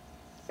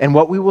 And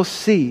what we will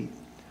see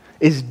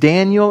is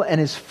Daniel and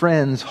his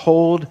friends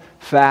hold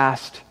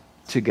fast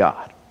to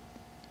God.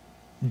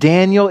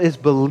 Daniel is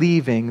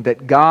believing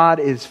that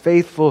God is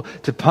faithful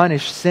to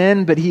punish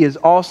sin, but he is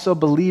also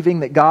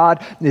believing that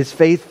God is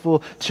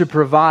faithful to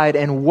provide.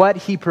 And what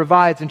he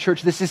provides, in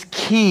church, this is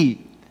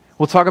key.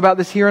 We'll talk about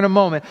this here in a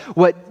moment.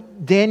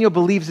 What Daniel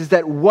believes is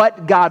that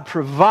what God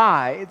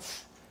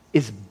provides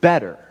is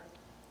better.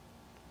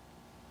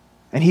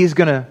 And he's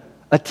going to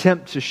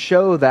attempt to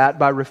show that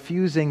by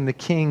refusing the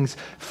king's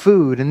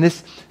food. And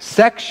this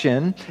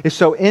section is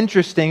so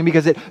interesting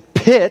because it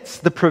pits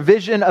the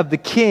provision of the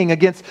king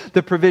against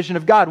the provision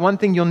of God. One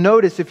thing you'll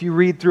notice if you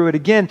read through it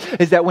again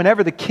is that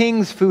whenever the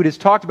king's food is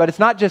talked about, it's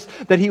not just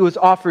that he was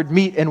offered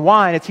meat and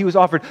wine, it's he was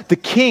offered the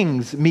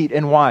king's meat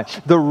and wine,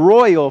 the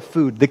royal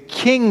food, the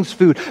king's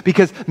food,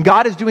 because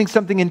God is doing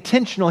something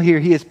intentional here.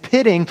 He is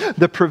pitting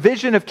the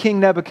provision of King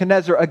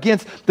Nebuchadnezzar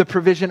against the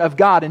provision of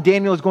God, and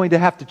Daniel is going to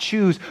have to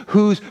choose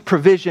whose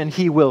provision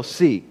he will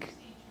seek.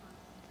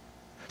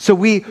 So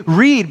we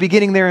read,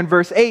 beginning there in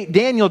verse 8,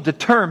 Daniel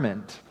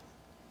determined,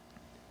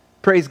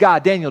 praise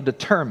God, Daniel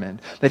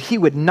determined that he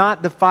would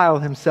not defile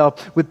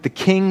himself with the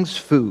king's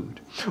food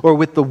or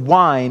with the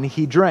wine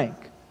he drank.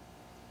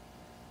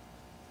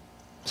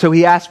 So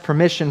he asked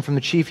permission from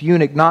the chief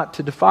eunuch not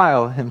to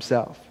defile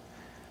himself.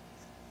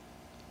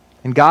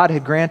 And God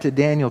had granted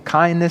Daniel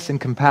kindness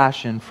and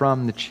compassion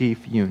from the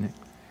chief eunuch.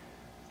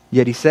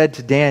 Yet he said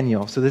to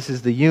Daniel, so this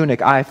is the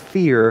eunuch, I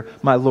fear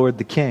my lord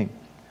the king,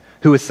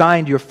 who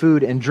assigned your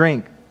food and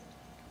drink.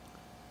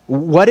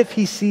 What if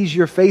he sees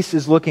your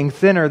faces looking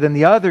thinner than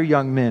the other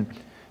young men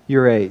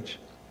your age?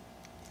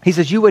 He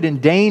says, you would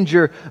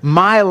endanger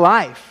my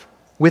life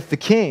with the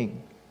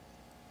king.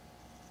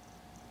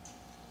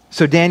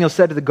 So Daniel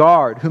said to the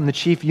guard, whom the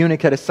chief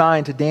eunuch had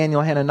assigned to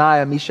Daniel,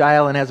 Hananiah,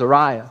 Mishael, and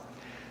Azariah,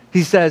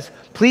 he says,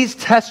 please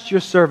test your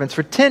servants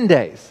for 10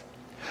 days.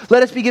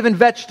 Let us be given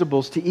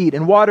vegetables to eat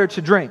and water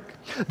to drink.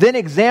 Then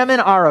examine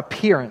our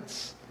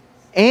appearance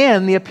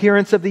and the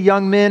appearance of the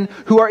young men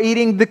who are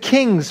eating the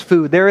king's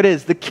food. There it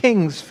is, the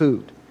king's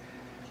food.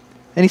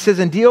 And he says,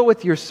 and deal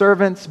with your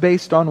servants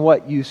based on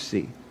what you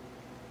see.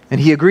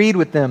 And he agreed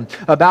with them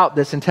about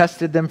this and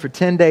tested them for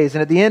 10 days.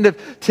 And at the end of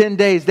 10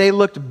 days, they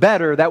looked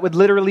better. That would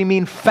literally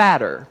mean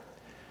fatter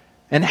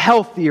and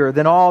healthier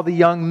than all the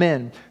young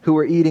men who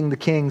were eating the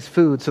king's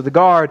food. So the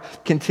guard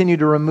continued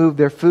to remove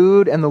their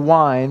food and the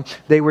wine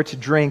they were to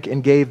drink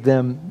and gave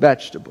them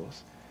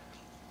vegetables.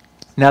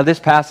 Now, this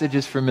passage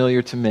is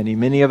familiar to many.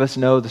 Many of us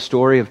know the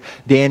story of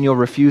Daniel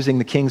refusing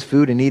the king's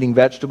food and eating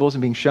vegetables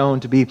and being shown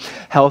to be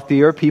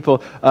healthier.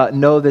 People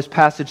know this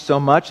passage so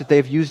much that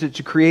they've used it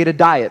to create a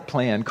diet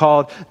plan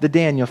called the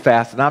Daniel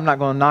fast. And I'm not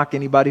going to knock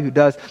anybody who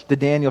does the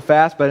Daniel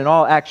fast, but in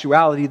all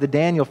actuality, the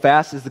Daniel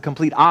fast is the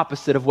complete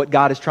opposite of what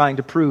God is trying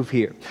to prove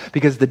here.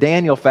 Because the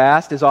Daniel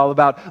fast is all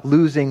about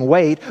losing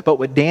weight, but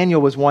what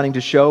Daniel was wanting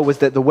to show was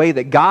that the way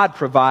that God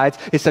provides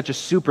is such a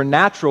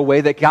supernatural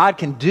way that God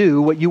can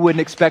do what you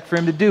wouldn't expect for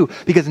him to do,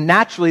 because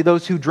naturally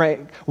those who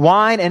drank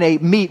wine and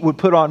ate meat would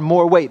put on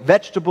more weight.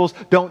 Vegetables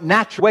don't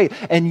naturally weight,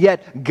 and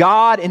yet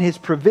God in his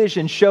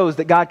provision shows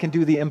that God can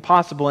do the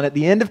impossible. And at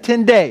the end of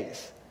 10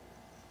 days,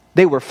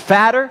 they were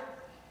fatter,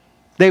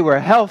 they were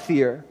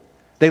healthier,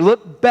 they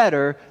looked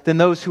better than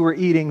those who were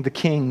eating the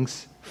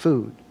king's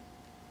food.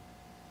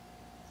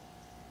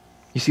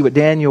 You see, what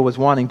Daniel was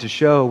wanting to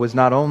show was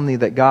not only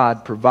that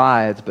God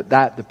provides, but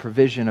that the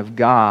provision of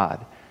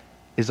God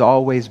is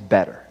always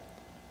better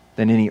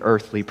than any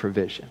earthly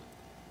provision.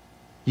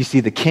 You see,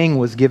 the king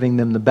was giving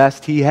them the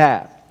best he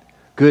had.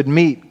 Good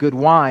meat, good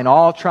wine,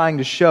 all trying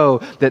to show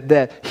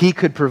that he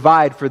could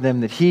provide for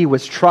them, that he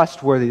was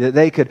trustworthy, that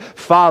they could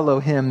follow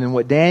him. And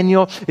what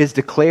Daniel is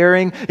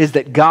declaring is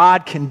that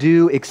God can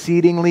do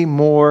exceedingly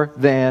more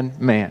than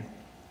man.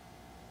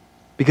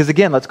 Because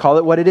again, let's call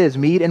it what it is.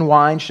 Meat and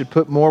wine should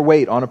put more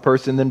weight on a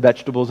person than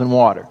vegetables and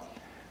water.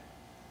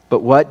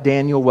 But what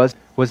Daniel was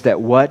that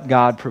what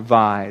God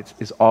provides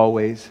is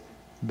always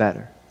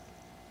better.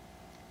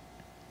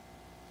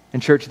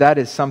 And church, that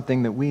is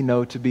something that we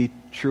know to be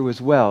true as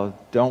well,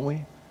 don't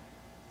we?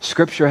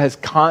 Scripture has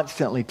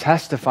constantly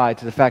testified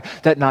to the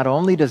fact that not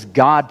only does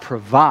God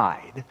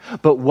provide,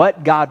 but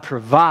what God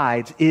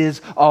provides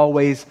is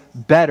always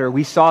better.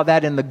 We saw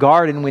that in the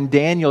garden when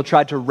Daniel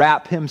tried to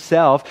wrap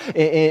himself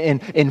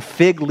in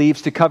fig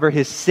leaves to cover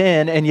his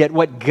sin, and yet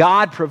what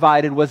God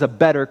provided was a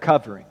better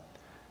covering.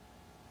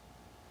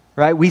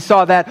 Right? We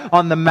saw that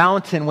on the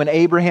mountain when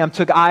Abraham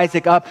took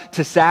Isaac up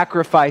to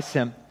sacrifice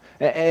him.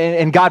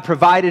 And God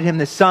provided him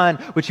the son,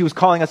 which he was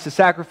calling us to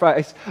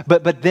sacrifice.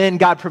 But then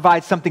God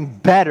provides something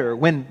better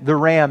when the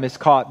ram is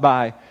caught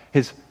by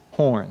his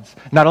horns.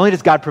 Not only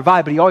does God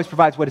provide, but he always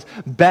provides what is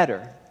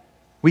better.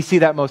 We see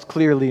that most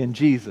clearly in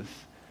Jesus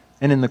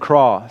and in the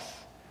cross.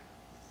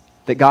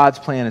 That God's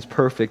plan is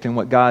perfect and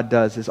what God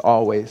does is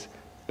always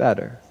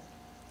better.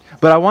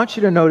 But I want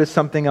you to notice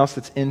something else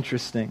that's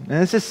interesting.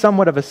 And this is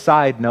somewhat of a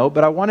side note,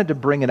 but I wanted to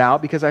bring it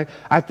out because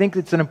I think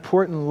it's an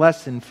important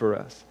lesson for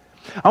us.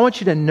 I want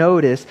you to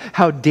notice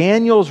how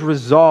Daniel's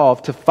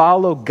resolve to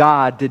follow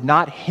God did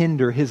not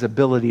hinder his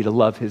ability to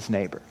love his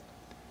neighbor.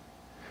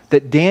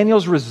 That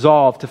Daniel's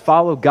resolve to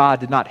follow God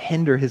did not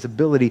hinder his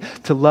ability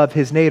to love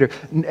his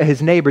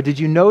neighbor. Did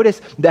you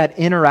notice that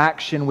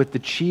interaction with the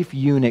chief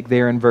eunuch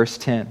there in verse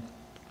 10?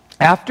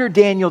 After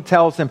Daniel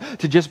tells him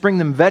to just bring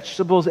them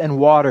vegetables and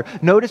water,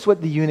 notice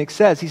what the eunuch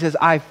says. He says,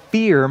 I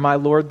fear my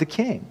lord the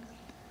king,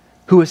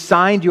 who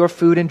assigned your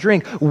food and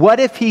drink.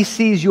 What if he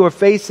sees your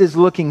faces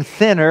looking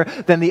thinner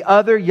than the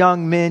other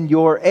young men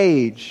your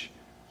age?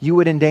 you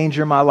would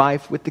endanger my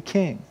life with the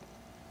king.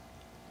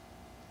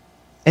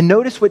 And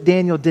notice what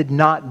Daniel did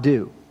not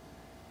do.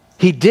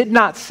 He did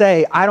not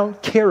say, I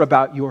don't care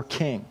about your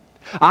king.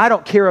 I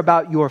don't care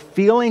about your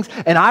feelings,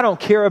 and I don't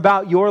care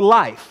about your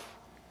life.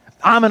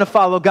 I'm going to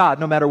follow God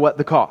no matter what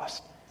the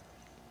cost.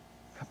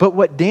 But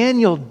what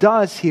Daniel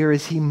does here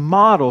is he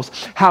models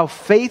how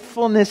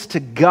faithfulness to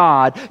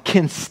God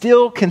can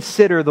still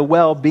consider the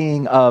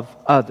well-being of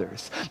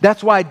others.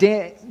 That's why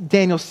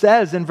Daniel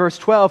says in verse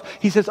 12,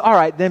 he says, all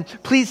right, then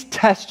please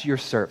test your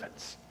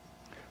servants.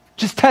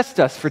 Just test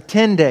us for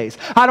 10 days.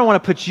 I don't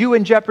want to put you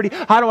in jeopardy.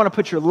 I don't want to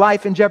put your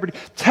life in jeopardy.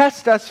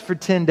 Test us for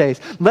 10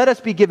 days. Let us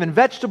be given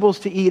vegetables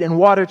to eat and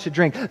water to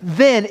drink.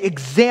 Then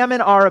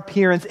examine our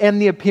appearance and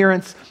the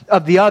appearance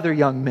of the other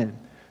young men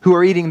who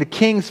are eating the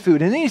king's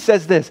food. And then he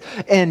says this,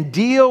 and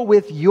deal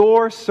with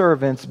your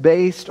servants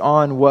based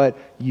on what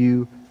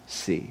you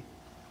see.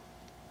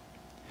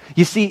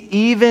 You see,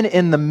 even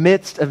in the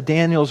midst of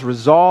Daniel's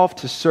resolve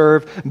to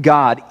serve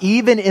God,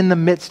 even in the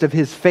midst of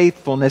his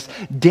faithfulness,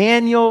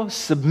 Daniel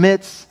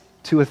submits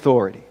to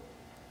authority.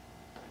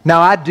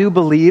 Now, I do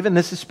believe, and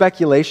this is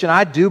speculation,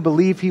 I do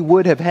believe he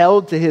would have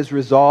held to his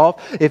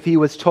resolve if he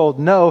was told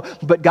no,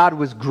 but God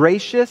was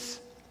gracious.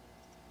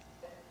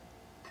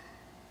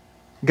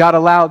 God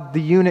allowed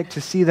the eunuch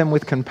to see them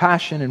with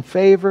compassion and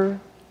favor.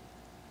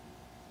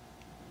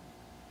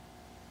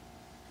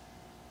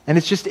 And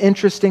it's just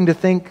interesting to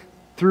think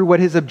through what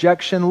his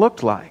objection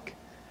looked like.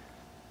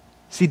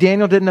 See,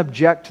 Daniel didn't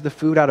object to the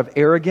food out of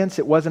arrogance.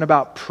 It wasn't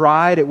about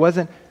pride. It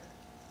wasn't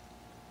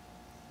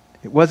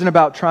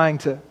about trying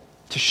to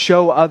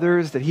show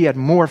others that he had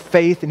more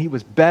faith and he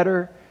was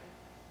better.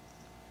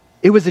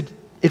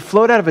 It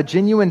flowed out of a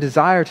genuine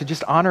desire to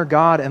just honor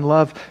God and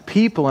love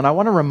people. And I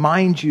want to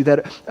remind you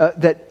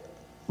that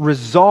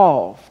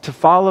resolve to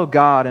follow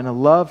God and a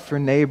love for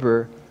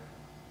neighbor,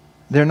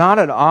 they're not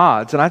at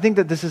odds. And I think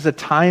that this is a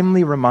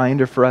timely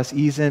reminder for us,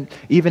 even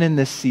in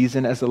this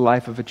season as the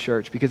life of a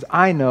church. Because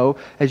I know,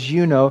 as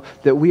you know,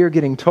 that we are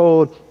getting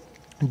told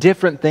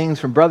different things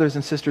from brothers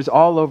and sisters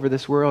all over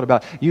this world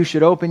about you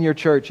should open your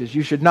churches,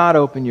 you should not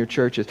open your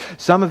churches.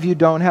 Some of you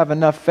don't have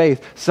enough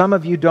faith. Some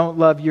of you don't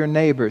love your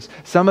neighbors.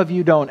 Some of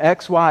you don't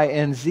X, Y,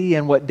 and Z.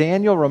 And what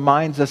Daniel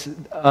reminds us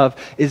of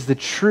is the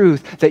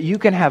truth that you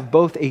can have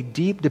both a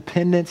deep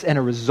dependence and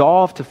a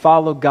resolve to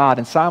follow God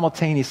and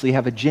simultaneously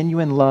have a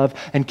genuine love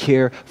and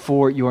care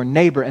for your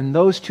neighbor. And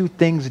those two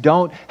things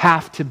don't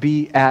have to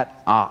be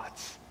at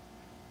odds.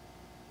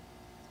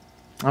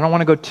 I don't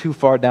want to go too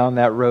far down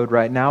that road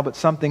right now, but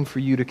something for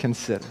you to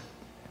consider.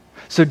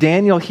 So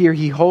Daniel here,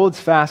 he holds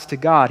fast to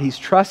God. He's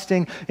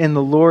trusting in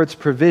the Lord's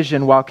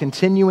provision while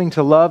continuing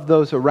to love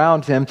those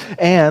around him.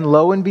 And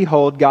lo and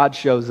behold, God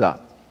shows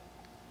up.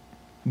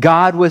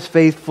 God was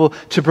faithful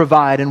to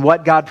provide, and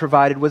what God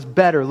provided was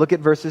better. Look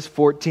at verses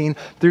 14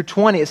 through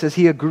 20. It says,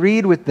 he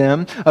agreed with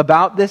them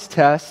about this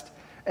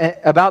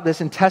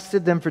and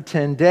tested them for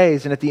 10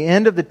 days. And at the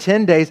end of the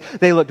 10 days,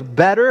 they looked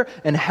better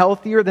and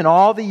healthier than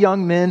all the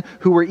young men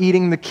who were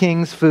eating the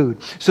king's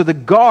food. So the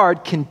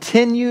guard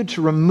continued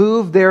to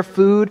remove their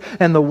food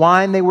and the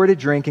wine they were to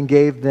drink and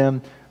gave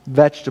them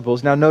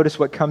vegetables. Now notice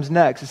what comes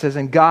next. It says,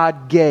 and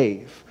God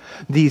gave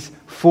these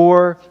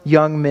 4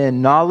 young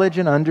men knowledge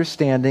and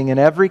understanding and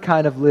every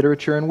kind of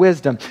literature and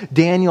wisdom.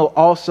 Daniel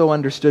also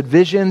understood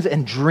visions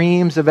and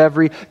dreams of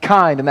every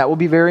kind, and that will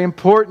be very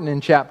important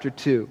in chapter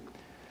 2.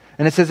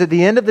 And it says, at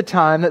the end of the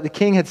time that the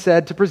king had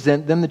said to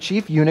present them, the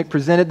chief eunuch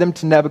presented them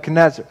to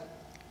Nebuchadnezzar.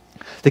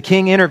 The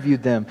king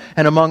interviewed them,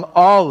 and among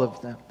all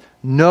of them,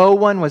 no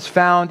one was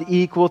found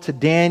equal to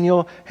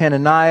Daniel,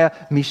 Hananiah,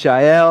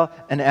 Mishael,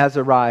 and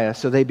Azariah.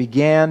 So they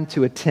began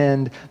to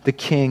attend the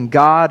king.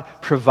 God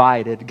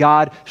provided.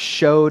 God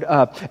showed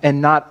up.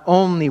 And not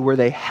only were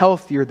they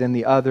healthier than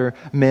the other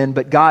men,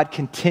 but God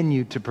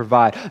continued to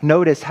provide.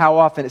 Notice how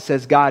often it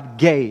says God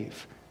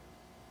gave.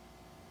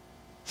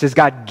 It says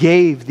God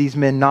gave these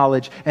men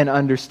knowledge and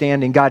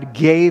understanding. God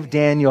gave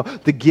Daniel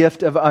the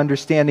gift of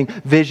understanding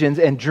visions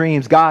and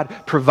dreams. God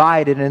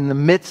provided. And in the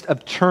midst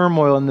of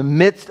turmoil, in the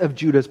midst of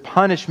Judah's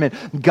punishment,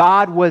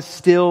 God was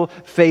still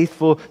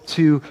faithful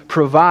to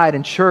provide.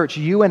 And church,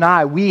 you and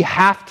I, we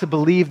have to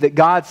believe that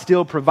God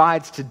still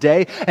provides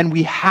today. And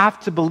we have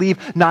to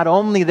believe not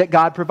only that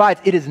God provides.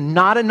 It is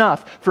not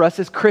enough for us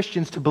as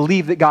Christians to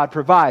believe that God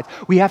provides.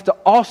 We have to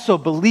also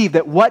believe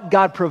that what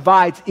God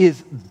provides is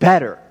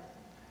better.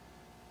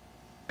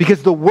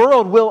 Because the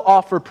world will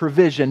offer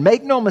provision.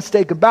 Make no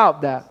mistake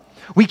about that.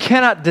 We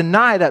cannot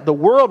deny that. The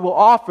world will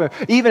offer,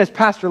 even as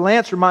Pastor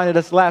Lance reminded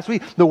us last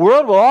week, the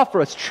world will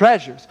offer us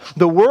treasures.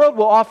 The world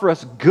will offer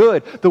us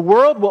good. The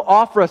world will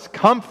offer us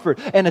comfort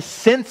and a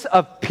sense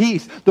of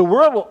peace. The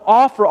world will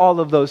offer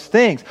all of those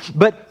things.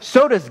 But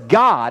so does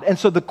God. And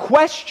so the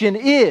question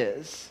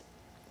is,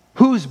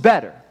 who's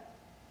better?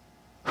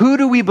 Who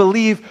do we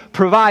believe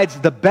provides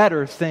the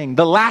better thing,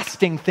 the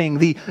lasting thing,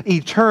 the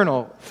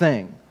eternal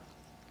thing?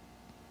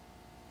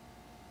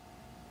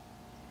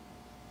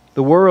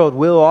 The world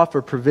will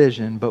offer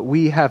provision, but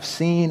we have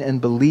seen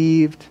and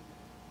believed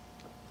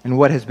and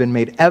what has been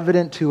made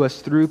evident to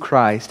us through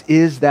Christ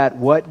is that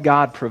what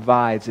God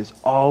provides is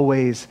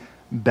always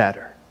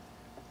better.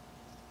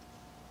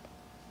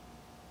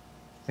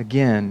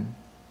 Again,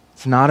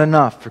 it's not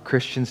enough for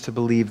Christians to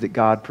believe that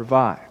God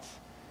provides.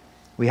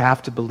 We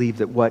have to believe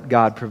that what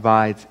God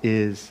provides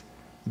is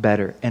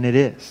better, and it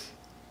is.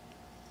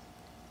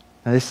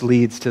 Now, this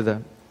leads to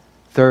the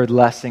third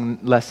lesson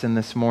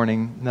this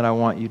morning that I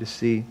want you to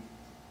see.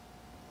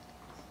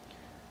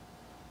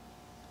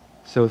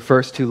 So the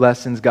first two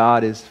lessons,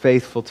 God is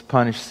faithful to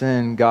punish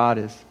sin. God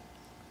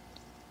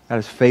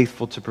is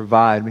faithful to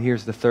provide. But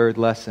here's the third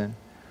lesson.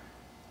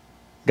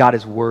 God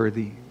is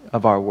worthy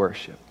of our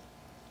worship.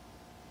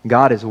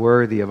 God is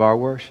worthy of our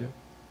worship.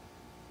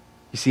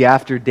 You see,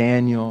 after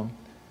Daniel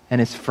and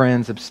his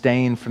friends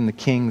abstain from the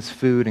king's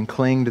food and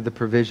cling to the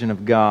provision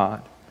of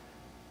God,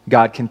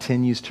 God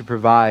continues to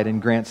provide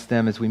and grants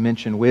them, as we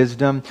mentioned,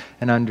 wisdom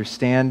and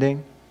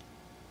understanding.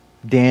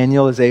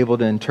 Daniel is able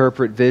to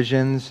interpret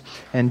visions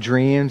and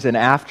dreams, and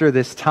after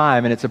this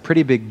time, and it's a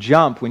pretty big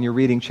jump when you're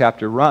reading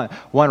chapter 1,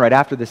 right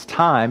after this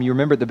time, you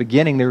remember at the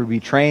beginning they would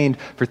be trained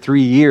for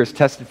 3 years,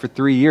 tested for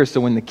 3 years,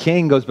 so when the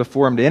king goes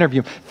before him to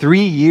interview him, 3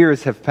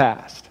 years have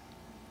passed.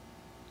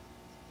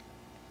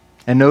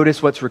 And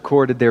notice what's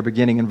recorded there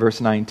beginning in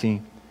verse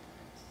 19.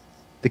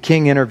 The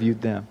king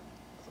interviewed them,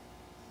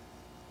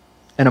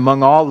 and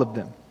among all of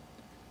them,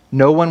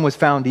 no one was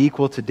found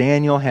equal to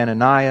Daniel,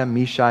 Hananiah,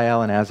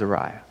 Mishael, and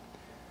Azariah.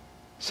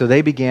 So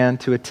they began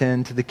to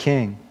attend to the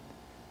king.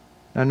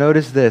 Now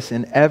notice this,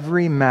 in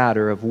every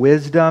matter of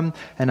wisdom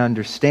and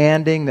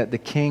understanding that the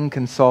king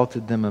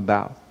consulted them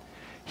about,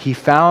 he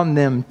found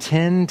them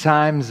 10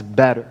 times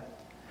better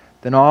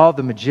than all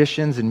the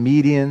magicians and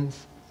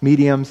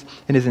mediums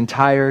in his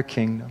entire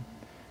kingdom.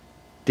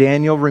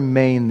 Daniel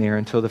remained there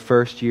until the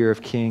first year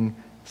of King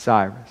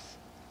Cyrus.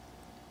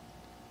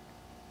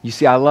 You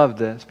see, I love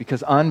this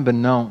because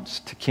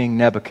unbeknownst to King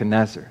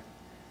Nebuchadnezzar,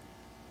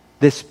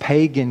 this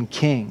pagan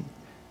king,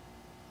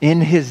 in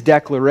his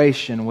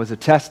declaration, was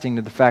attesting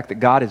to the fact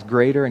that God is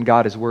greater and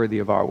God is worthy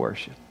of our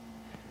worship.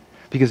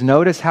 Because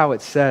notice how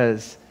it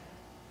says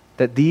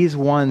that these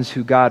ones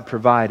who God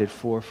provided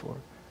for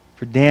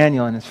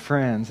Daniel and his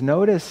friends,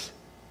 notice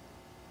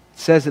it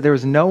says that there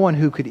was no one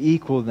who could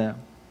equal them.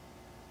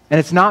 And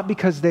it's not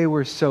because they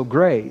were so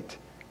great.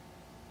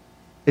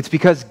 It's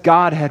because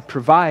God had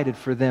provided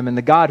for them, and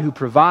the God who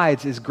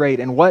provides is great,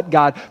 and what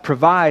God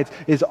provides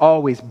is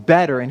always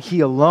better, and He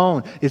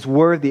alone is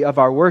worthy of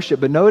our worship.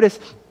 But notice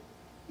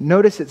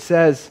it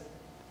says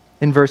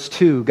in verse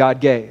 2,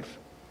 God gave.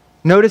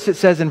 Notice it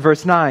says in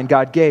verse 9,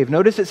 God gave.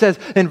 Notice it says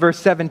in verse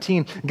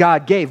 17,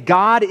 God gave.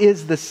 God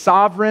is the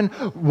sovereign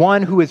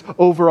one who is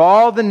over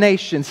all the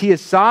nations. He is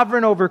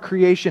sovereign over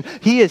creation.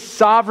 He is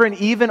sovereign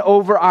even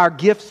over our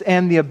gifts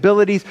and the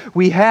abilities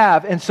we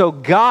have. And so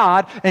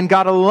God and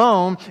God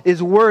alone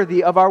is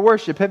worthy of our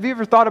worship. Have you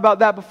ever thought about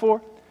that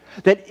before?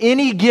 That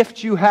any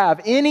gift you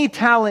have, any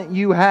talent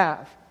you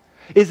have,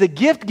 is a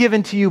gift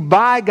given to you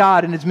by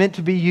God and is meant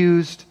to be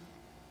used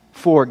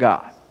for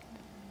God.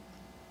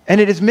 And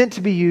it is meant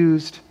to be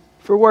used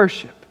for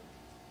worship.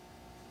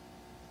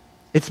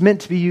 It's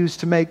meant to be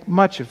used to make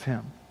much of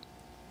Him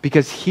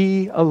because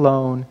He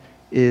alone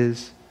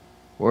is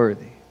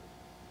worthy.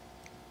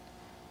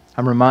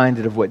 I'm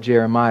reminded of what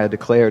Jeremiah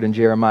declared in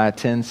Jeremiah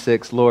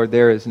 10:6, Lord,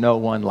 there is no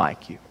one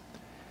like you.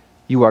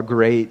 You are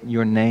great.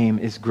 Your name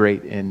is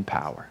great in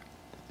power.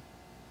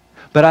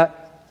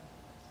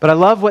 But I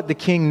love what the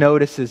king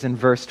notices in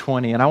verse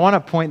 20, and I want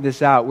to point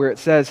this out where he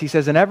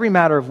says, in every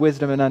matter of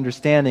wisdom and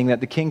understanding that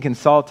the king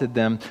consulted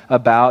them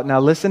about. Now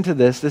listen to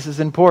this is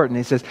important.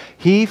 He says,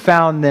 he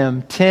found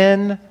them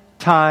 10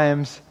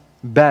 times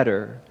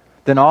better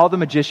than all the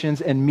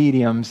magicians and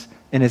mediums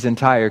in his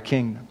entire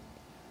kingdom.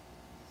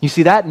 You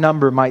see, that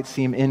number might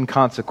seem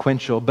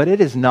inconsequential, but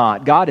it is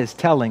not. God is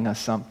telling us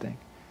something.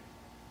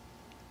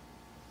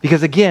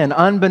 Because again,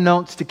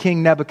 unbeknownst to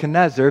King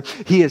Nebuchadnezzar,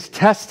 he is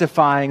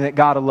testifying that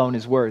God alone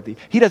is worthy.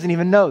 He doesn't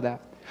even know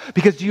that.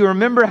 Because do you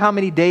remember how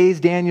many days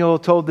Daniel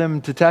told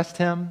them to test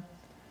him?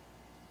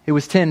 It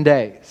was 10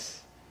 days.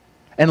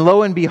 And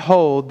lo and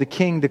behold, the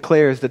king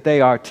declares that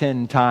they are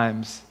 10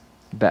 times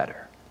better.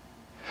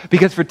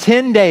 Because for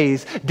 10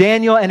 days,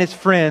 Daniel and his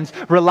friends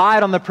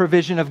relied on the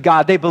provision of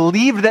God. They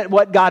believed that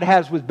what God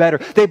has was better.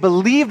 They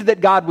believed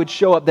that God would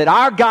show up, that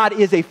our God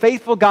is a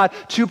faithful God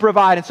to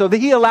provide. And so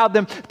He allowed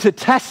them to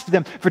test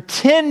them for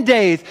 10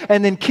 days.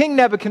 And then King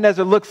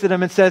Nebuchadnezzar looks at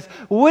them and says,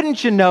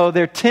 wouldn't you know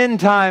they're 10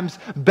 times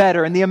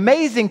better? And the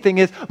amazing thing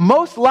is,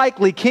 most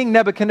likely King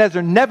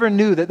Nebuchadnezzar never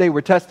knew that they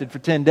were tested for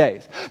 10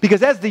 days.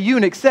 Because as the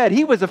eunuch said,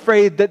 he was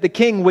afraid that the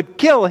king would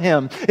kill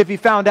him if he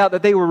found out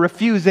that they were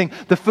refusing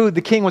the food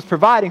the king was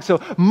providing.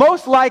 So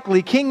most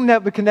likely King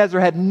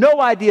Nebuchadnezzar had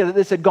no idea that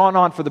this had gone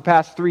on for the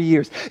past 3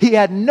 years. He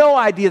had no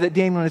idea that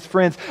Daniel and his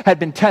friends had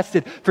been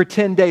tested for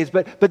 10 days,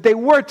 but they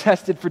were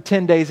tested for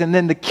 10 days. And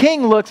then the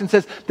king looks and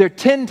says, they're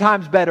 10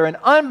 times better. And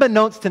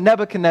unbeknownst to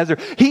Nebuchadnezzar,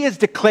 he is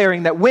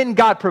declaring that when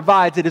God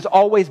provides, it is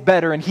always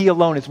better and He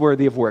alone is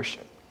worthy of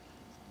worship.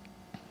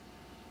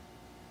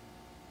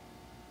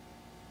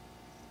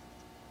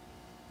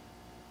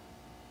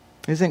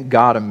 Isn't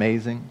God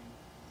amazing?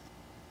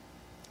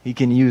 He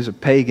can use a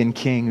pagan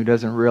king who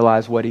doesn't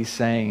realize what he's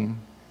saying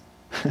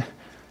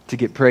to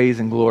get praise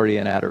and glory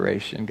and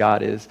adoration.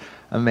 God is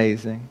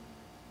amazing.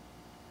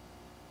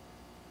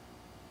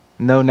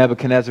 No,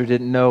 Nebuchadnezzar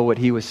didn't know what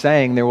he was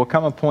saying. There will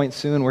come a point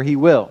soon where he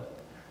will.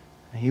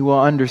 He will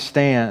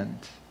understand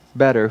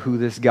better who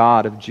this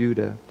God of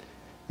Judah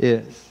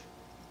is.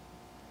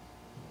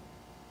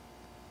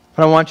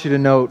 But I want you to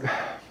note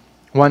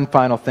one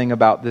final thing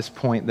about this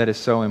point that is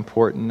so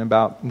important,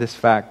 about this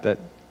fact that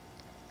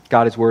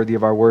God is worthy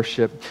of our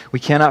worship. We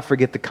cannot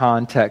forget the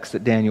context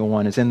that Daniel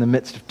 1 is in the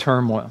midst of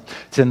turmoil.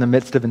 It's in the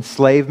midst of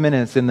enslavement,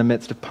 and it's in the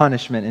midst of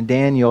punishment. And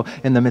Daniel,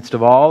 in the midst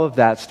of all of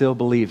that, still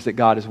believes that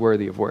God is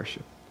worthy of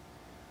worship.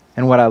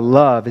 And what I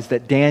love is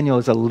that Daniel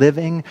is a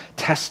living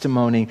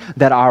testimony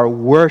that our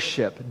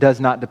worship does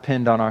not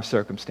depend on our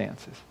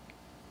circumstances.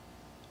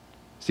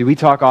 See, we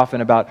talk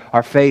often about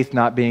our faith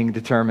not being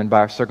determined by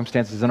our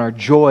circumstances and our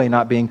joy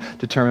not being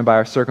determined by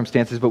our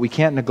circumstances, but we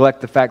can't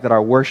neglect the fact that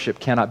our worship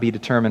cannot be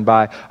determined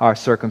by our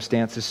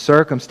circumstances.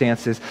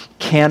 Circumstances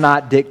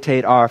cannot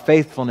dictate our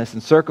faithfulness,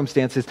 and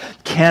circumstances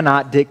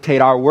cannot dictate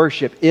our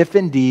worship, if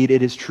indeed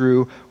it is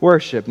true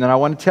worship. And I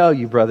want to tell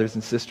you, brothers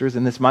and sisters,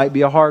 and this might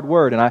be a hard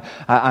word, and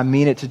I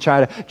mean it to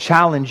try to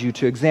challenge you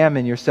to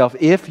examine yourself.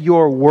 If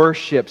your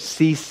worship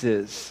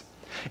ceases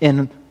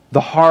in the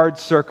hard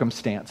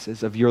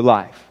circumstances of your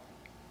life,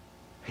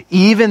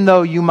 even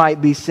though you might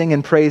be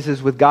singing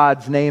praises with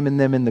God's name in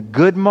them in the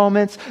good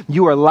moments,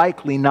 you are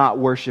likely not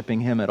worshiping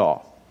Him at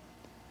all.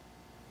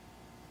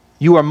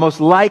 You are most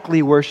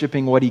likely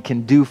worshiping what He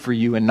can do for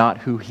you and not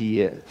who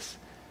He is.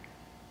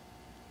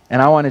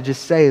 And I want to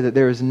just say that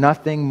there is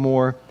nothing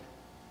more,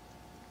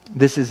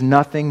 this is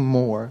nothing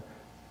more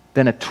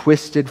than a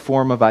twisted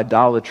form of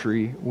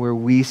idolatry where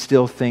we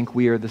still think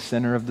we are the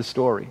center of the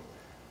story.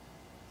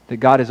 That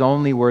God is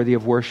only worthy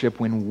of worship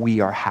when we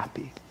are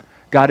happy.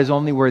 God is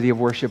only worthy of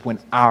worship when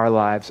our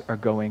lives are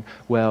going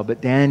well. But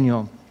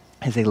Daniel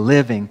is a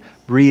living,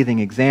 breathing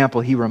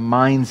example. He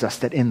reminds us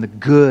that in the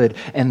good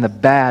and the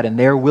bad, and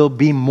there will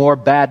be more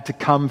bad to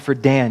come for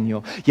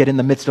Daniel, yet in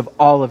the midst of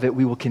all of it,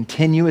 we will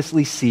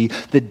continuously see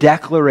the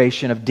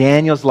declaration of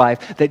Daniel's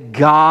life that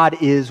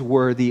God is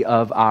worthy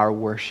of our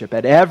worship.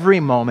 At every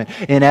moment,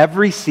 in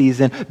every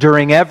season,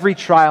 during every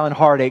trial and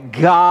heartache,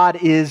 God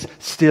is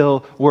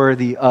still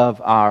worthy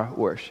of our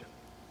worship.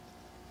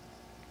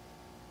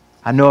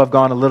 I know I've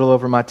gone a little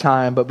over my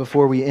time, but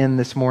before we end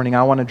this morning,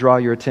 I want to draw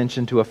your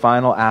attention to a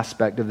final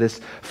aspect of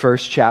this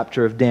first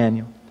chapter of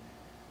Daniel.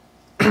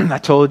 I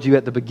told you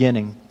at the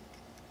beginning,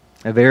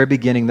 the very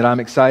beginning, that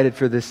I'm excited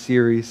for this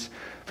series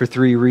for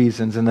 3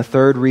 reasons. And the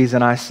third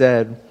reason I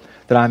said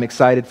that I'm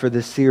excited for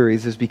this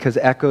series is because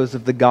echoes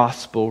of the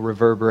gospel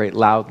reverberate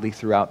loudly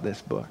throughout this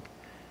book.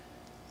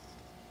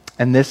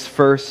 And this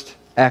first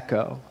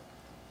echo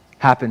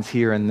happens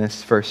here in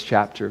this first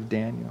chapter of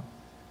Daniel.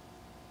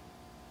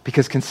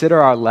 Because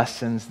consider our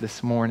lessons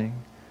this morning.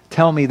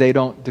 Tell me they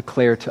don't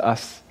declare to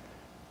us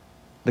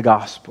the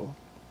gospel.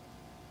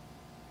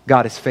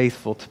 God is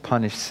faithful to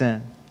punish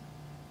sin.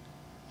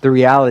 The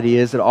reality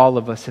is that all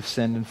of us have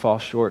sinned and fall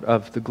short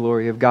of the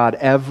glory of God.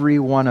 Every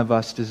one of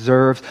us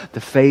deserves the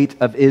fate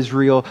of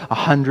Israel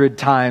 100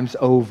 times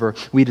over.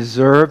 We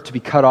deserve to be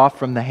cut off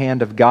from the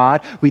hand of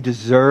God. We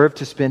deserve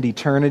to spend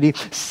eternity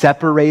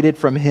separated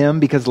from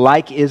Him because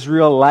like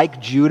Israel, like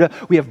Judah,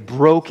 we have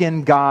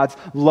broken God's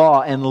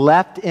law and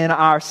left in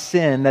our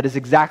sin. That is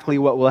exactly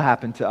what will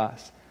happen to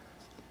us.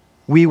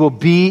 We will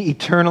be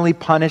eternally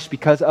punished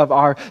because of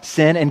our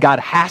sin, and God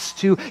has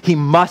to, He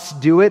must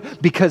do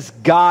it because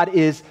God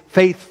is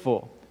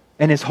faithful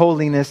and His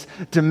holiness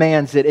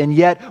demands it. And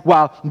yet,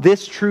 while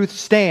this truth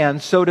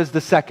stands, so does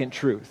the second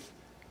truth,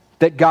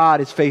 that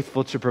God is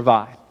faithful to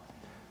provide.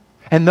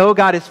 And though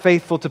God is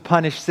faithful to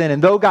punish sin,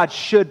 and though God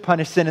should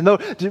punish sin, and though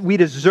we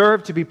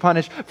deserve to be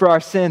punished for our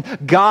sin,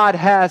 God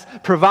has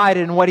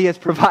provided, and what He has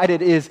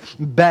provided is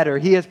better.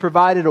 He has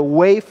provided a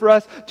way for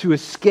us to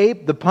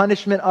escape the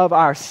punishment of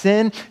our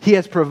sin. He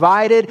has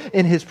provided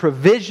in His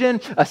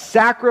provision a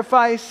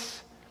sacrifice.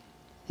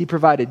 He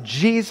provided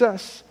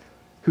Jesus,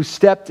 who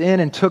stepped in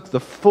and took the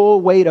full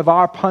weight of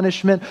our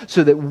punishment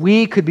so that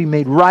we could be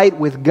made right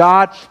with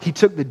God. He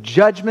took the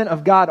judgment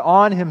of God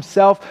on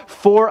Himself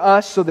for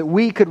us so that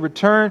we could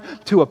return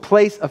to a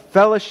place of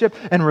fellowship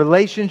and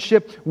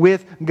relationship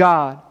with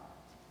God.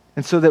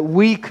 And so that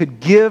we could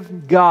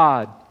give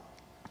God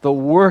the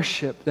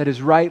worship that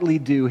is rightly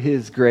due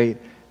His great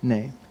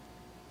name.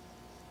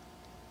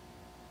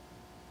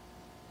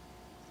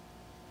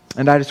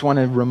 And I just want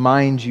to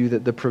remind you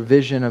that the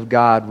provision of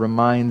God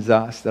reminds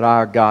us that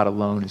our God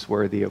alone is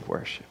worthy of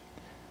worship.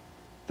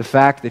 The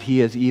fact that He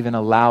has even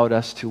allowed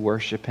us to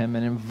worship Him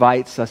and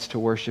invites us to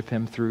worship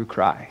Him through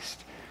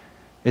Christ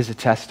is a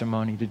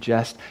testimony to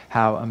just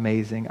how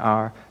amazing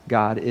our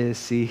God is.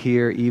 See,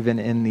 here, even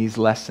in these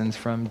lessons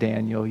from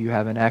Daniel, you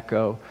have an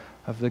echo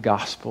of the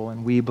gospel,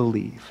 and we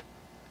believe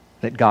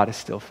that God is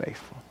still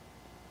faithful.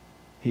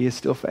 He is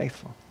still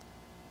faithful.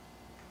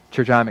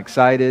 Church, I'm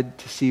excited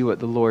to see what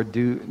the Lord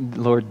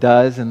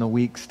does in the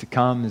weeks to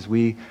come as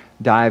we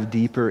dive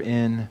deeper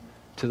into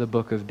the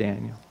book of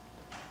Daniel.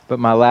 But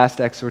my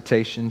last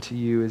exhortation to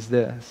you is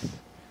this: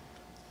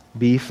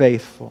 be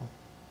faithful,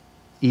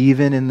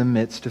 even in the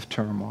midst of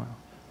turmoil,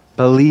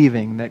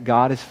 believing that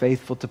God is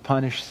faithful to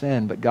punish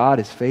sin, but God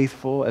is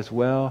faithful as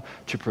well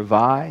to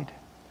provide,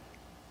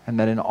 and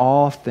that in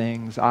all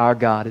things our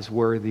God is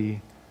worthy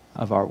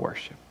of our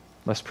worship.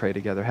 Let's pray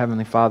together.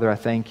 Heavenly Father, I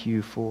thank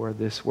you for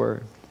this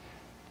word.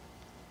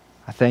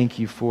 I thank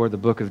you for the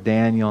book of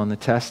Daniel and the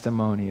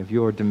testimony of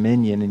your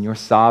dominion and your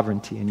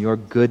sovereignty and your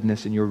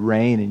goodness and your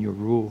reign and your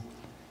rule.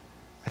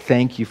 I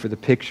thank you for the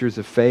pictures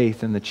of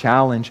faith and the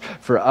challenge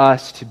for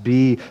us to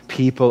be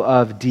people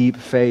of deep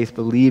faith,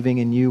 believing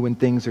in you when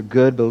things are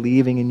good,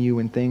 believing in you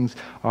when things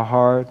are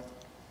hard.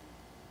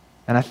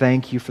 And I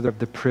thank you for the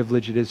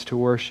privilege it is to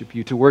worship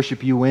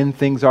you when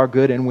things are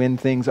good and when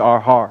things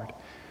are hard.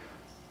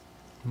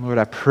 Lord,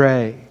 I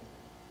pray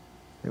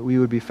that we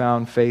would be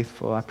found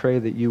faithful. I pray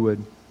that you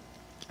would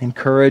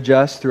encourage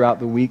us throughout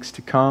the weeks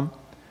to come,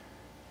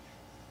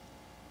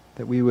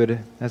 that we would,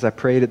 as I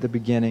prayed at the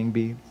beginning,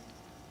 be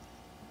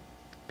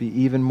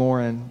even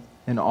more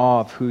in awe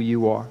of who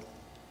you are.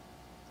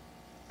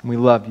 And we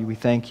love you. We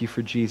thank you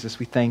for Jesus.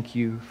 We thank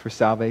you for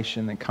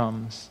salvation that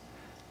comes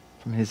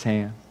from his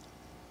hand.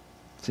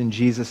 It's in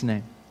Jesus'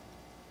 name.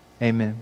 Amen.